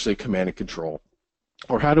that's not actually command and control?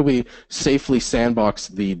 Or how do we safely sandbox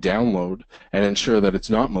the download and ensure that it's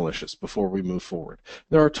not malicious before we move forward?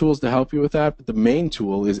 There are tools to help you with that, but the main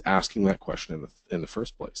tool is asking that question in the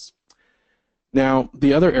first place. Now,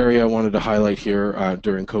 the other area I wanted to highlight here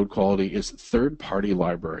during code quality is third-party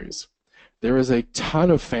libraries. There is a ton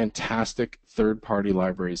of fantastic third-party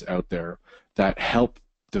libraries out there that help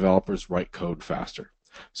developers write code faster.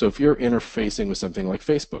 So if you're interfacing with something like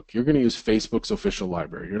Facebook, you're going to use Facebook's official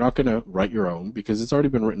library. You're not going to write your own because it's already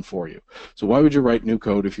been written for you. So why would you write new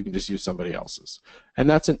code if you can just use somebody else's? And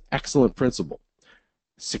that's an excellent principle.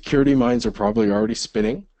 Security minds are probably already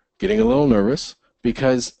spinning, getting a little nervous,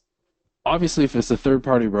 because obviously if it's a third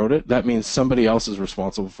party wrote it, that means somebody else is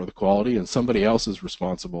responsible for the quality and somebody else is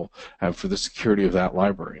responsible for the security of that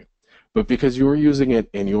library. But because you're using it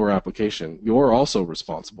in your application, you're also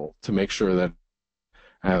responsible to make sure that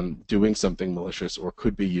doing something malicious or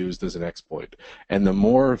could be used as an exploit. And the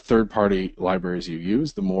more third-party libraries you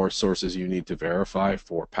use, the more sources you need to verify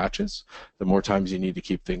for patches, the more times you need to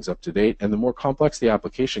keep things up to date, and the more complex the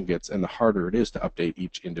application gets and the harder it is to update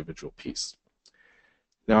each individual piece.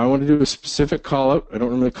 Now, I want to do a specific call out. I don't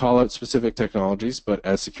normally call out specific technologies, but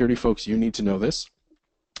as security folks, you need to know this.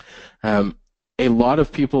 A lot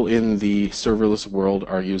of people in the serverless world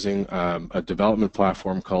are using a development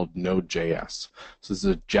platform called Node.js. So this is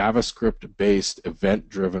a JavaScript-based,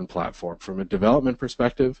 event-driven platform. From a development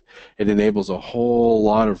perspective, it enables a whole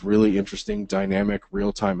lot of really interesting, dynamic,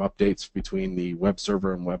 real-time updates between the web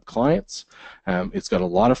server and web clients. It's got a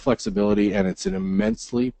lot of flexibility, and it's an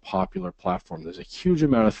immensely popular platform. There's a huge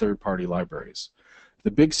amount of third-party libraries. The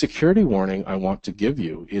big security warning I want to give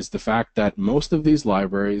you is the fact that most of these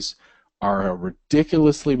libraries are a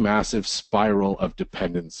ridiculously massive spiral of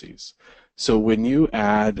dependencies. So when you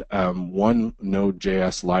add one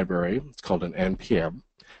Node.js library, it's called an NPM,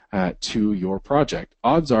 to your project,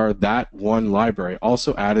 odds are that one library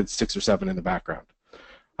also added 6 or 7 in the background.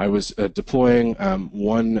 I was deploying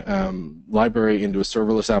one library into a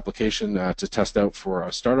serverless application to test out for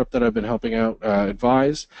a startup that I've been helping out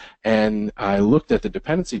advise, and I looked at the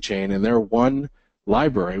dependency chain, and their one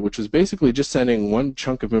library, which was basically just sending one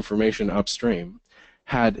chunk of information upstream,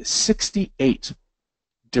 had 68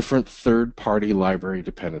 different third-party library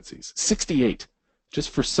dependencies. 68,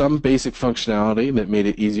 just for some basic functionality that made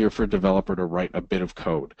it easier for a developer to write a bit of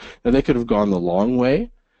code. Now, they could have gone the long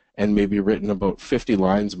way and maybe written about 50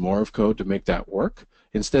 lines more of code to make that work.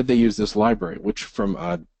 Instead, they used this library, which from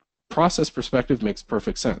a process perspective makes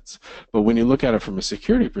perfect sense. But when you look at it from a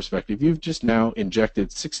security perspective, you've just now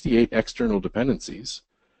injected 68 external dependencies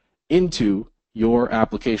into your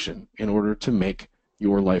application in order to make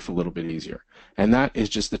your life a little bit easier. And that is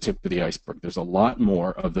just the tip of the iceberg. There's a lot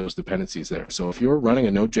more of those dependencies there. So if you're running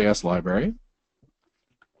a Node.js library,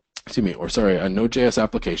 a Node.js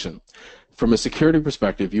application, from a security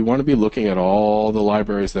perspective, you want to be looking at all the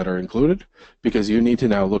libraries that are included, because you need to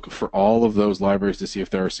now look for all of those libraries to see if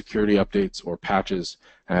there are security updates or patches,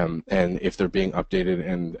 and if they're being updated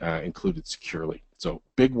and included securely. So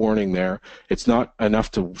big warning there. It's not enough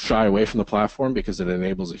to shy away from the platform because it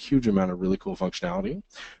enables a huge amount of really cool functionality,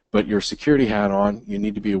 but your security hat on, you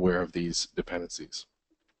need to be aware of these dependencies.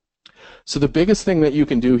 So the biggest thing that you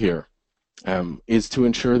can do here is to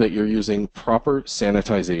ensure that you're using proper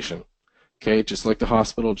sanitization. Okay, just like the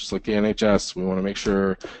hospital, just like the NHS, we want to make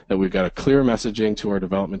sure that we've got a clear messaging to our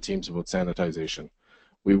development teams about sanitization.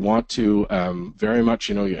 We want to very much,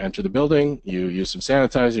 you enter the building, you use some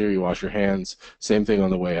sanitizer, you wash your hands, same thing on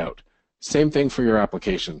the way out. Same thing for your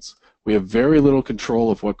applications. We have very little control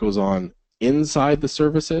of what goes on inside the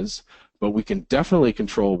services, but we can definitely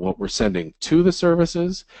control what we're sending to the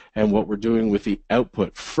services and what we're doing with the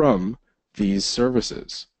output from these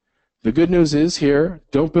services. The good news is here,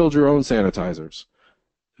 don't build your own sanitizers.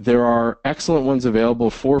 There are excellent ones available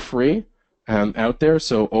for free out there.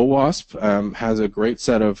 So OWASP has a great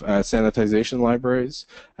set of sanitization libraries.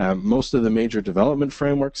 Most of the major development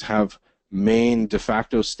frameworks have main de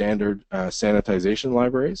facto standard sanitization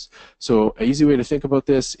libraries. So an easy way to think about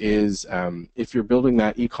this is if you're building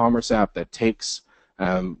that e-commerce app that takes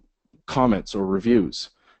comments or reviews,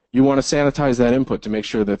 you want to sanitize that input to make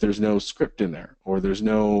sure that there's no script in there, or there's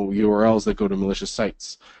no URLs that go to malicious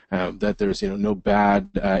sites, that there's no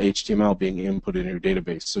bad HTML being input in your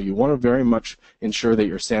database. So you want to very much ensure that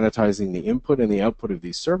you're sanitizing the input and the output of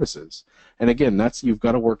these services. And again, you've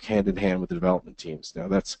got to work hand in hand with the development teams. Now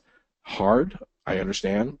that's hard, I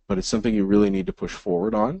understand, but it's something you really need to push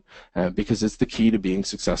forward on because it's the key to being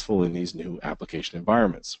successful in these new application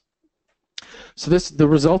environments. So the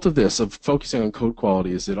result of this, of focusing on code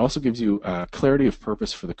quality, is it also gives you clarity of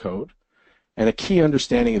purpose for the code and a key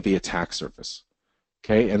understanding of the attack surface.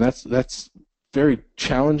 Okay, and that's very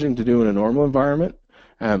challenging to do in a normal environment.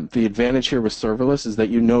 The advantage here with serverless is that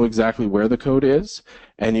you know exactly where the code is,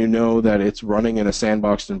 and you know that it's running in a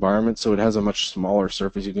sandboxed environment, so it has a much smaller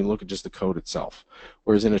surface. You can look at just the code itself.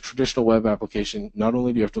 Whereas in a traditional web application, not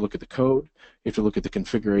only do you have to look at the code, you have to look at the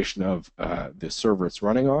configuration of the server it's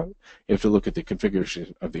running on, you have to look at the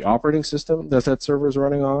configuration of the operating system that server is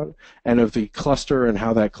running on, and of the cluster and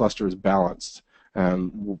how that cluster is balanced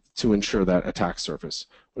to ensure that attack surface.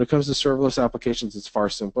 When it comes to serverless applications, it's far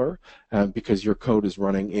simpler because your code is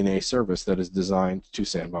running in a service that is designed to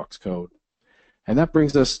sandbox code. And that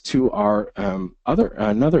brings us to our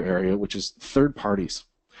another area, which is third parties.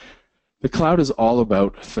 The cloud is all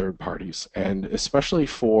about third parties, and especially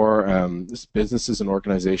for businesses and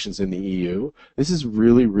organizations in the EU, this is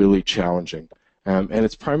really, really challenging. And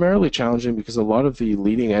it's primarily challenging because a lot of the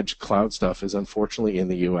leading edge cloud stuff is unfortunately in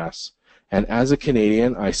the US. And as a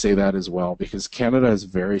Canadian, I say that as well because Canada has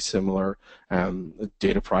very similar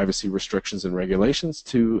data privacy restrictions and regulations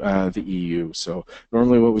to the EU. So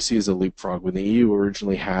normally what we see is a leapfrog. When the EU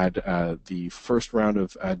originally had the first round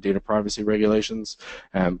of data privacy regulations,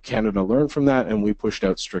 Canada learned from that and we pushed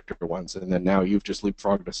out stricter ones. And then now you've just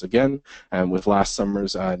leapfrogged us again with last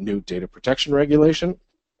summer's new data protection regulation.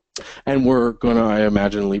 And we're going to, I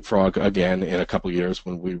imagine, leapfrog again in a couple years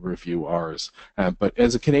when we review ours. But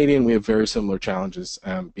as a Canadian, we have very similar challenges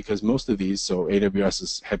because most of these, so AWS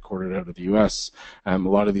is headquartered out of the US, a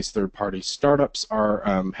lot of these third-party startups are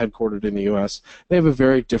headquartered in the US. They have a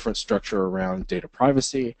very different structure around data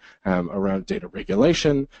privacy, around data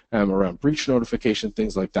regulation, around breach notification,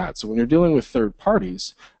 things like that. So when you're dealing with third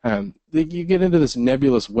parties, you get into this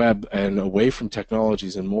nebulous web and away from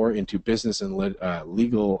technologies and more into business and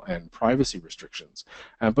legal and privacy restrictions.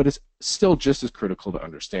 But it's still just as critical to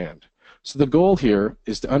understand. So the goal here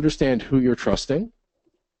is to understand who you're trusting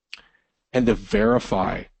and to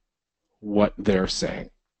verify what they're saying.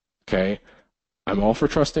 Okay? I'm all for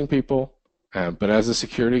trusting people, but as a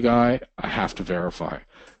security guy, I have to verify.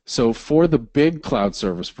 So for the big cloud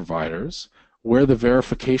service providers, where the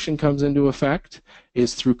verification comes into effect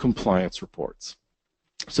is through compliance reports.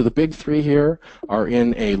 So the big three here are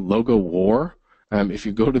in a logo war. If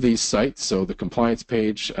you go to these sites, so the compliance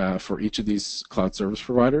page for each of these cloud service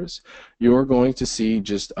providers, you're going to see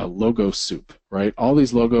just a logo soup, right? All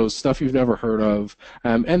these logos, stuff you've never heard of,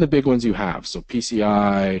 and the big ones you have. So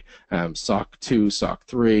PCI, SOC 2, SOC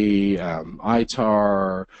 3,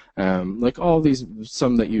 ITAR, like all these,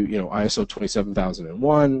 some that you know, ISO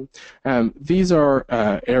 27001. These are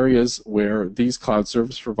areas where these cloud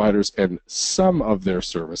service providers and some of their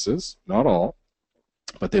services, not all,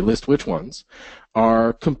 but they list which ones,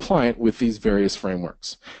 are compliant with these various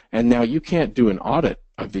frameworks. And now you can't do an audit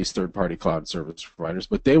of these third-party cloud service providers,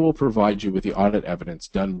 but they will provide you with the audit evidence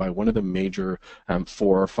done by one of the major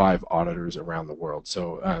 4 or 5 auditors around the world.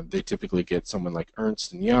 So they typically get someone like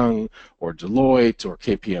Ernst & Young or Deloitte or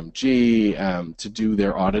KPMG to do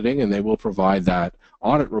their auditing, and they will provide that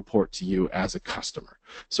audit report to you as a customer.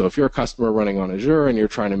 So if you're a customer running on Azure and you're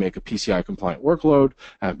trying to make a PCI compliant workload,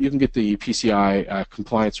 you can get the PCI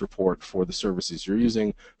compliance report for the services you're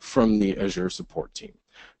using from the Azure support team.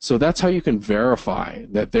 So that's how you can verify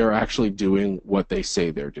that they're actually doing what they say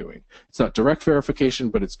they're doing. It's not direct verification,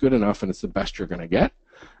 but it's good enough and it's the best you're going to get.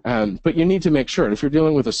 But you need to make sure, if you're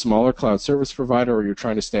dealing with a smaller cloud service provider or you're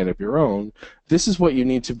trying to stand up your own, this is what you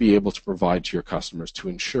need to be able to provide to your customers to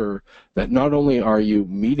ensure that not only are you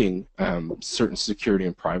meeting certain security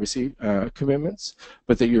and privacy commitments,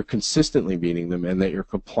 but that you're consistently meeting them and that you're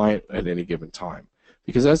compliant at any given time.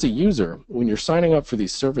 Because as a user, when you're signing up for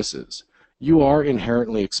these services, you are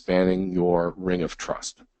inherently expanding your ring of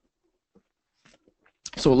trust.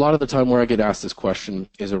 So a lot of the time where I get asked this question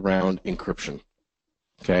is around encryption.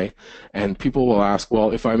 Okay, and people will ask,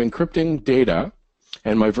 well, if I'm encrypting data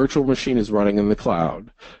and my virtual machine is running in the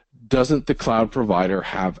cloud, doesn't the cloud provider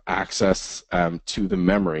have access to the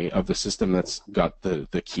memory of the system that's got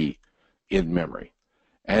the key in memory?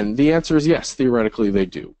 And the answer is yes, theoretically they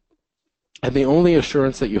do. And the only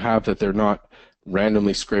assurance that you have that they're not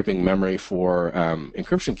randomly scraping memory for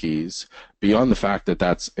encryption keys, beyond the fact that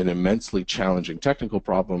that's an immensely challenging technical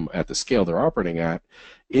problem at the scale they're operating at,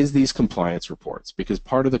 is these compliance reports. Because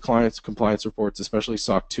part of the client's compliance reports, especially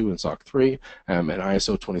SOC 2 and SOC 3 and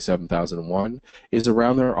ISO 27001, is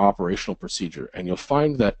around their operational procedure. And you'll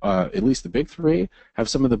find that at least the big three have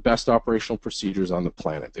some of the best operational procedures on the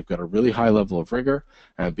planet. They've got a really high level of rigor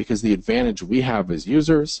because the advantage we have as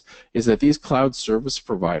users is that these cloud service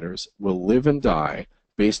providers will live and die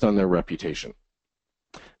based on their reputation.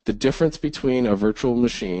 The difference between a virtual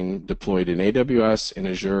machine deployed in AWS, in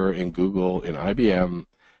Azure, in Google, in IBM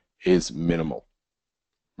is minimal,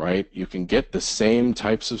 right? You can get the same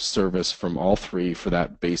types of service from all three for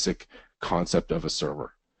that basic concept of a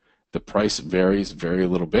server. The price varies very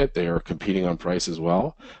little bit. They are competing on price as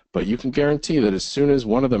well, but you can guarantee that as soon as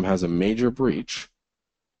one of them has a major breach,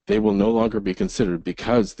 they will no longer be considered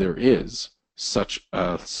because there is such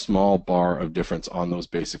a small bar of difference on those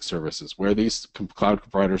basic services. Where these cloud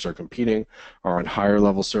providers are competing are on higher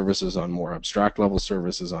level services, on more abstract level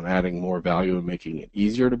services, on adding more value and making it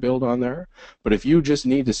easier to build on there. But if you just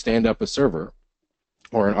need to stand up a server,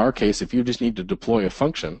 or in our case, if you just need to deploy a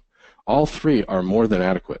function, all three are more than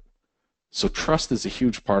adequate. So trust is a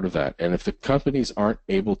huge part of that. And if the companies aren't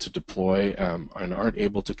able to deploy and aren't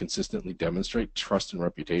able to consistently demonstrate trust and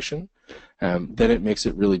reputation, then it makes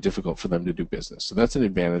it really difficult for them to do business. So that's an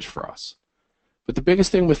advantage for us. But the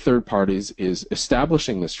biggest thing with third parties is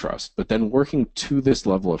establishing this trust, but then working to this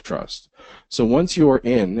level of trust. So once you're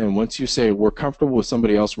in, and once you say, we're comfortable with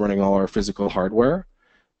somebody else running all our physical hardware,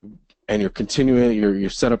 and you're continuing, you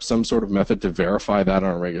set up some sort of method to verify that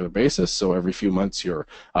on a regular basis. So every few months you're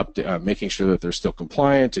making sure that they're still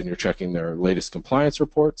compliant and you're checking their latest compliance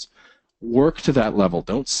reports. Work to that level.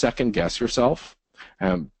 Don't second guess yourself.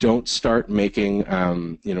 Don't start making,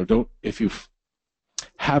 if you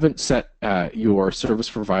haven't set your service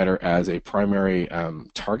provider as a primary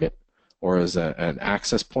target or as an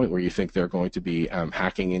access point where you think they're going to be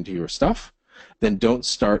hacking into your stuff, then don't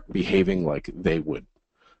start behaving like they would.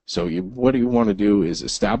 So what you want to do is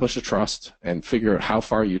establish a trust and figure out how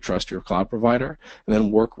far you trust your cloud provider, and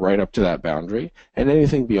then work right up to that boundary. And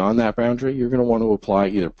anything beyond that boundary, you're going to want to apply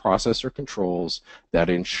either process or controls that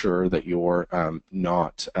ensure that you're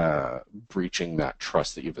not breaching that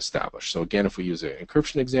trust that you've established. So again, if we use an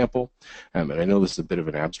encryption example, and I know this is a bit of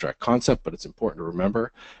an abstract concept, but it's important to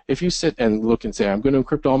remember, if you sit and look and say, I'm going to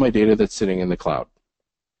encrypt all my data that's sitting in the cloud,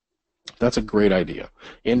 that's a great idea,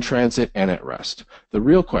 in transit and at rest. The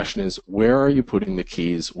real question is, where are you putting the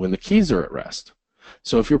keys when the keys are at rest?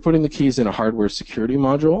 So if you're putting the keys in a hardware security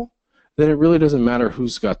module, then it really doesn't matter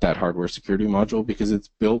who's got that hardware security module, because it's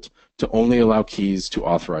built to only allow keys to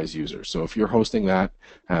authorized users. So if you're hosting that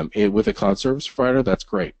with a cloud service provider, that's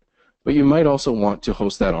great. But you might also want to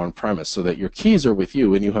host that on-premise so that your keys are with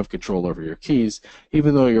you and you have control over your keys,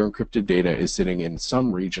 even though your encrypted data is sitting in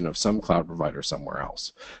some region of some cloud provider somewhere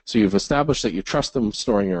else. So you've established that you trust them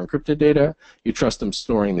storing your encrypted data, you trust them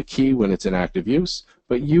storing the key when it's in active use,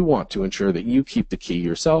 but you want to ensure that you keep the key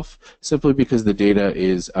yourself, simply because the data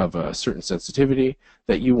is of a certain sensitivity,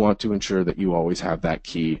 that you want to ensure that you always have that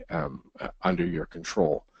key under your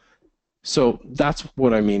control. So that's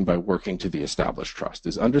what I mean by working to the established trust,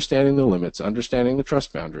 is understanding the limits, understanding the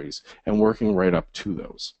trust boundaries, and working right up to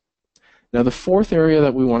those. Now, the fourth area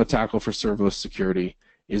that we want to tackle for serverless security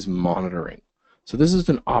is monitoring. So this is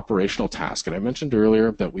an operational task, and I mentioned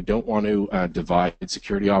earlier that we don't want to divide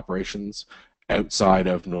security operations outside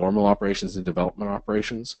of normal operations and development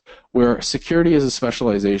operations, where security as a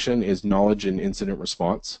specialization is knowledge in incident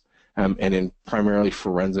response and in primarily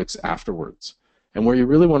forensics afterwards. And where you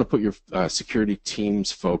really want to put your security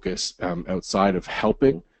team's focus outside of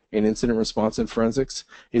helping in incident response and forensics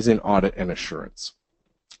is in audit and assurance.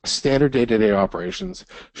 Standard day-to-day operations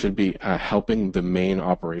should be helping the main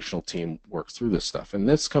operational team work through this stuff. And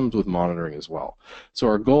this comes with monitoring as well. So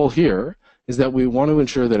our goal here is that we want to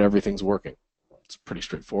ensure that everything's working. It's pretty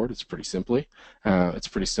straightforward. It's pretty simple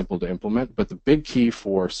to implement. But the big key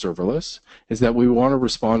for serverless is that we want to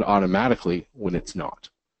respond automatically when it's not.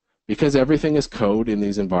 Because everything is code in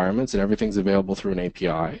these environments and everything's available through an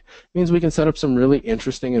API, it means we can set up some really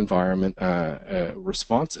interesting environment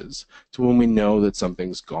responses to when we know that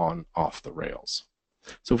something's gone off the rails.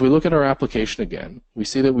 So if we look at our application again, we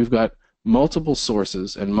see that we've got multiple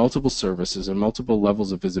sources and multiple services and multiple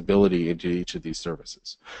levels of visibility into each of these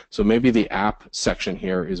services. So maybe the app section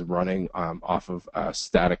here is running off of a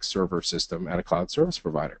static server system at a cloud service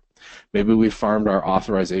provider. Maybe we farmed our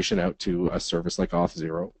authorization out to a service like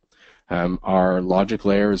Auth0. Our logic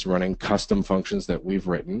layer is running custom functions that we've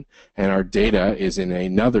written, and our data is in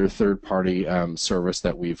another third-party service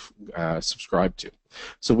that we've subscribed to.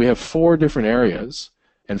 So we have 4 different areas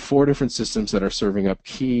and 4 different systems that are serving up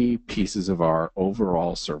key pieces of our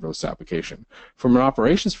overall serverless application. From an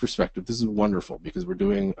operations perspective, this is wonderful because we're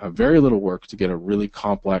doing very little work to get a really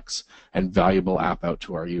complex and valuable app out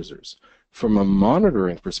to our users. From a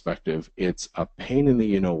monitoring perspective, it's a pain in the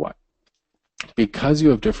you-know-what. Because you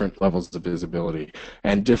have different levels of visibility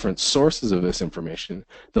and different sources of this information,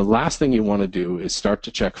 the last thing you want to do is start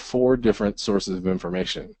to check 4 different sources of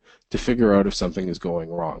information to figure out if something is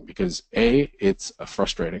going wrong. Because A, it's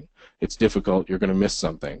frustrating, it's difficult, you're going to miss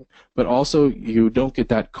something, but also you don't get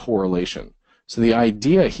that correlation. So the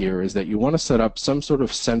idea here is that you want to set up some sort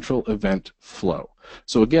of central event flow.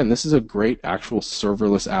 So again, this is a great actual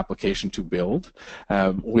serverless application to build,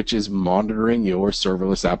 which is monitoring your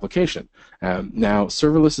serverless application. Now,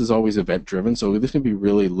 serverless is always event-driven, so this can be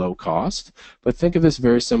really low cost, but think of this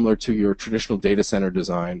very similar to your traditional data center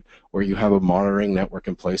design, where you have a monitoring network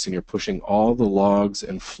in place and you're pushing all the logs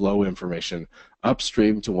and flow information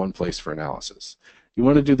upstream to one place for analysis. You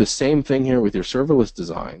want to do the same thing here with your serverless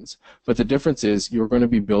designs, but the difference is you're going to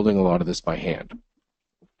be building a lot of this by hand.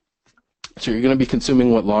 So you're going to be consuming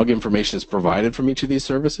what log information is provided from each of these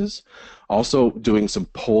services, also doing some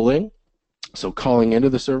polling So calling into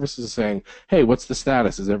the services and saying, hey, what's the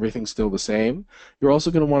status? Is everything still the same? You're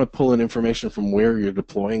also going to want to pull in information from where you're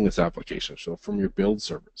deploying this application, so from your build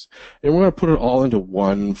servers. And we're going to put it all into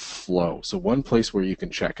one flow, so one place where you can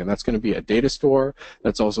check. And that's going to be a data store.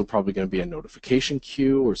 That's also probably going to be a notification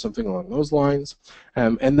queue or something along those lines.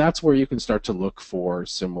 And that's where you can start to look for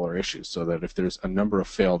similar issues, so that if there's a number of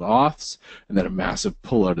failed auths and then a massive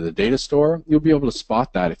pull out of the data store, you'll be able to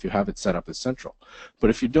spot that if you have it set up as central. But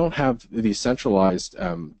if you don't have these centralized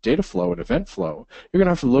data flow and event flow, you're going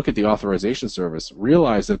to have to look at the authorization service,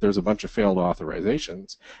 realize that there's a bunch of failed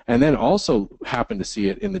authorizations, and then also happen to see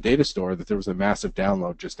it in the data store that there was a massive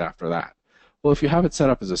download just after that. Well, if you have it set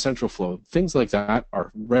up as a central flow, things like that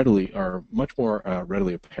are much more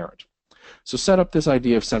readily apparent. So set up this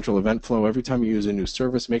idea of central event flow. Every time you use a new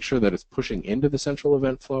service, make sure that it's pushing into the central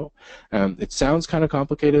event flow. It sounds kind of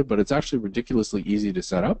complicated, but it's actually ridiculously easy to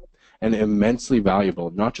set up and immensely valuable,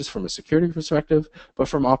 not just from a security perspective, but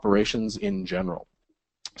from operations in general.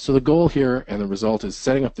 So the goal here and the result is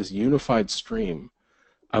setting up this unified stream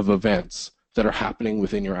of events that are happening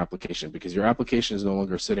within your application, because your application is no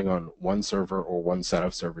longer sitting on one server or one set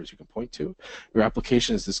of servers you can point to. Your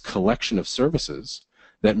application is this collection of services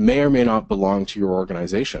that may or may not belong to your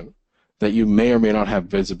organization, that you may or may not have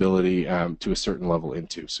visibility to a certain level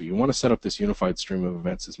into. So you want to set up this unified stream of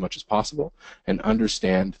events as much as possible and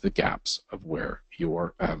understand the gaps of where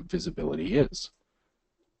your visibility is.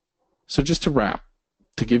 So just to wrap,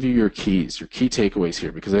 to give you your key takeaways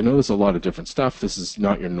here, because I know there's a lot of different stuff. This is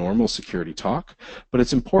not your normal security talk, but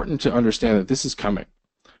it's important to understand that this is coming,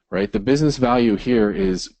 right? The business value here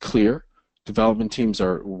is clear. Development teams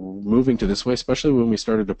are moving to this way, especially when we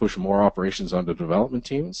started to push more operations onto development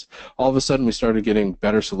teams. All of a sudden, we started getting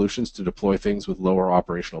better solutions to deploy things with lower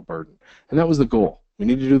operational burden. And that was the goal. We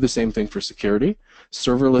need to do the same thing for security.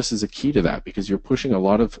 Serverless is a key to that, because you're pushing a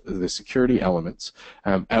lot of the security elements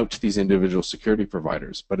out to these individual security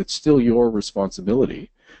providers. But it's still your responsibility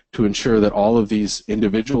to ensure that all of these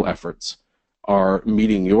individual efforts are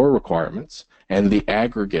meeting your requirements and the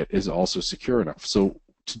aggregate is also secure enough. So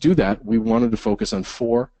to do that, we wanted to focus on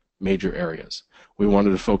 4 major areas. We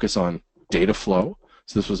wanted to focus on data flow.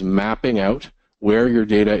 So this was mapping out where your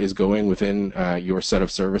data is going within your set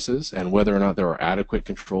of services and whether or not there are adequate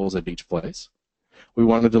controls at each place. We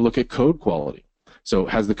wanted to look at code quality. So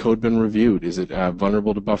has the code been reviewed? Is it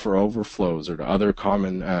vulnerable to buffer overflows or to other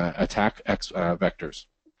common attack vectors?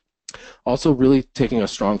 Also really taking a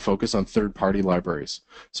strong focus on third-party libraries.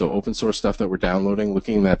 So open source stuff that we're downloading,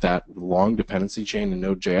 looking at that long dependency chain in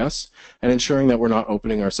Node.js, and ensuring that we're not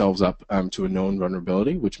opening ourselves up to a known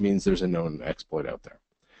vulnerability, which means there's a known exploit out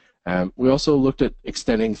there. We also looked at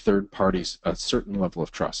extending third parties a certain level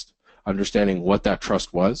of trust, understanding what that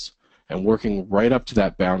trust was, and working right up to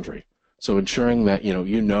that boundary. So ensuring that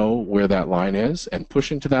you know where that line is and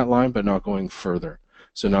pushing to that line, but not going further.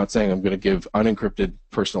 So not saying I'm going to give unencrypted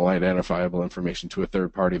personal identifiable information to a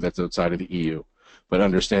third party that's outside of the EU, but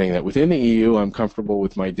understanding that within the EU, I'm comfortable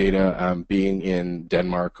with my data being in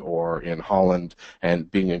Denmark or in Holland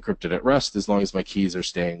and being encrypted at rest as long as my keys are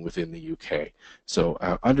staying within the UK. So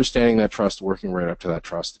understanding that trust, working right up to that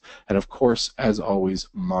trust, and of course, as always,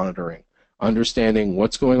 monitoring. Understanding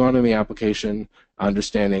what's going on in the application,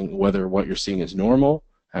 understanding whether what you're seeing is normal,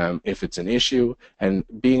 if it's an issue, and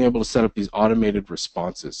being able to set up these automated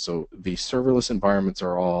responses. So the serverless environments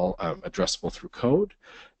are all addressable through code.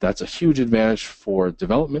 That's a huge advantage for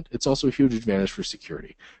development. It's also a huge advantage for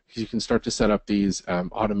security, because you can start to set up these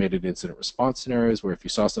automated incident response scenarios where if you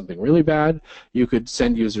saw something really bad, you could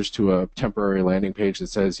send users to a temporary landing page that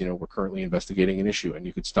says, we're currently investigating an issue, and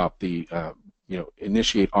you could stop the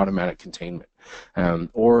initiate automatic containment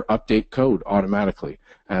or update code automatically.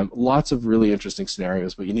 Lots of really interesting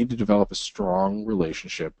scenarios, but you need to develop a strong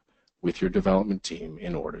relationship with your development team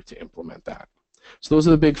in order to implement that. So those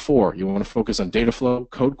are the big 4. You want to focus on data flow,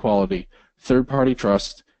 code quality, third-party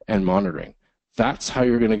trust, and monitoring. That's how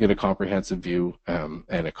you're going to get a comprehensive view and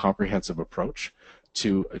a comprehensive approach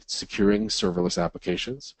to securing serverless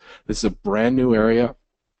applications. This is a brand new area.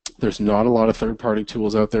 There's not a lot of third-party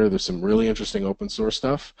tools out there. There's some really interesting open source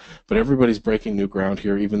stuff, but everybody's breaking new ground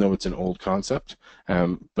here, even though it's an old concept.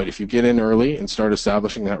 But if you get in early and start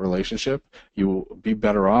establishing that relationship, you will be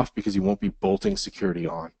better off because you won't be bolting security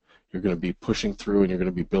on. You're going to be pushing through and you're going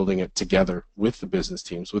to be building it together with the business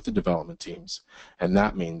teams, with the development teams, and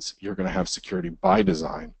that means you're going to have security by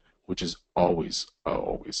design, which is always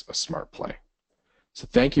a smart play. So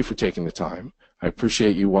thank you for taking the time. I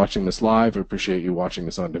appreciate you watching this live. I appreciate you watching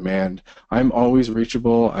this on demand. I'm always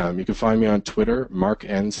reachable. You can find me on Twitter,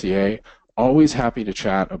 MarkNCA, always happy to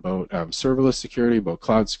chat about serverless security, about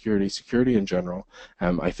cloud security, security in general.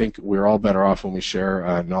 I think we're all better off when we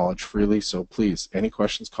share knowledge freely. So please, any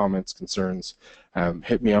questions, comments, concerns,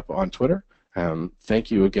 hit me up on Twitter.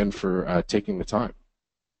 Thank you again for taking the time.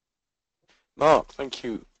 Mark, thank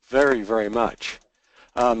you very, very much.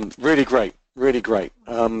 Really great, really great.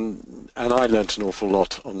 And I learnt an awful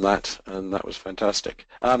lot on that, and that was fantastic.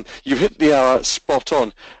 You hit the hour spot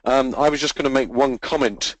on. I was just going to make one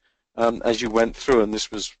comment as you went through, and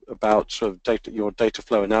this was about sort of your data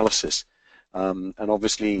flow analysis. And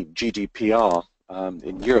obviously GDPR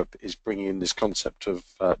in Europe is bringing in this concept of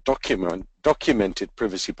documented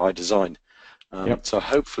privacy by design. Yep. So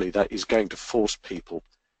hopefully that is going to force people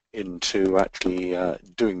into actually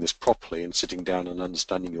doing this properly and sitting down and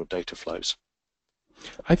understanding your data flows.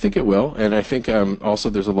 I think it will, and I think also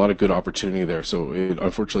there's a lot of good opportunity there. So it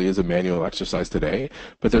unfortunately is a manual exercise today,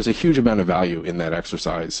 but there's a huge amount of value in that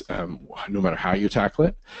exercise, no matter how you tackle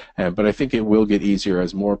it. But I think it will get easier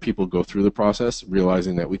as more people go through the process,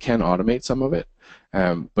 realizing that we can automate some of it.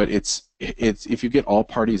 But it's if you get all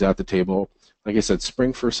parties at the table, like I said,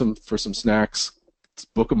 spring for some snacks,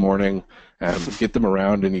 book a morning, get them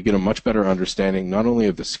around, and you get a much better understanding not only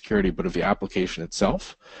of the security but of the application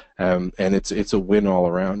itself. And it's a win all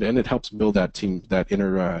around, and it helps build that team, that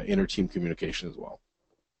inner team communication as well.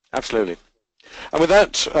 Absolutely. And with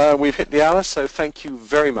that, we've hit the hour. So thank you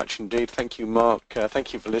very much indeed. Thank you, Mark.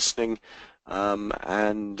 Thank you for listening,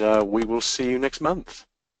 and we will see you next month.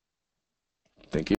 Thank you.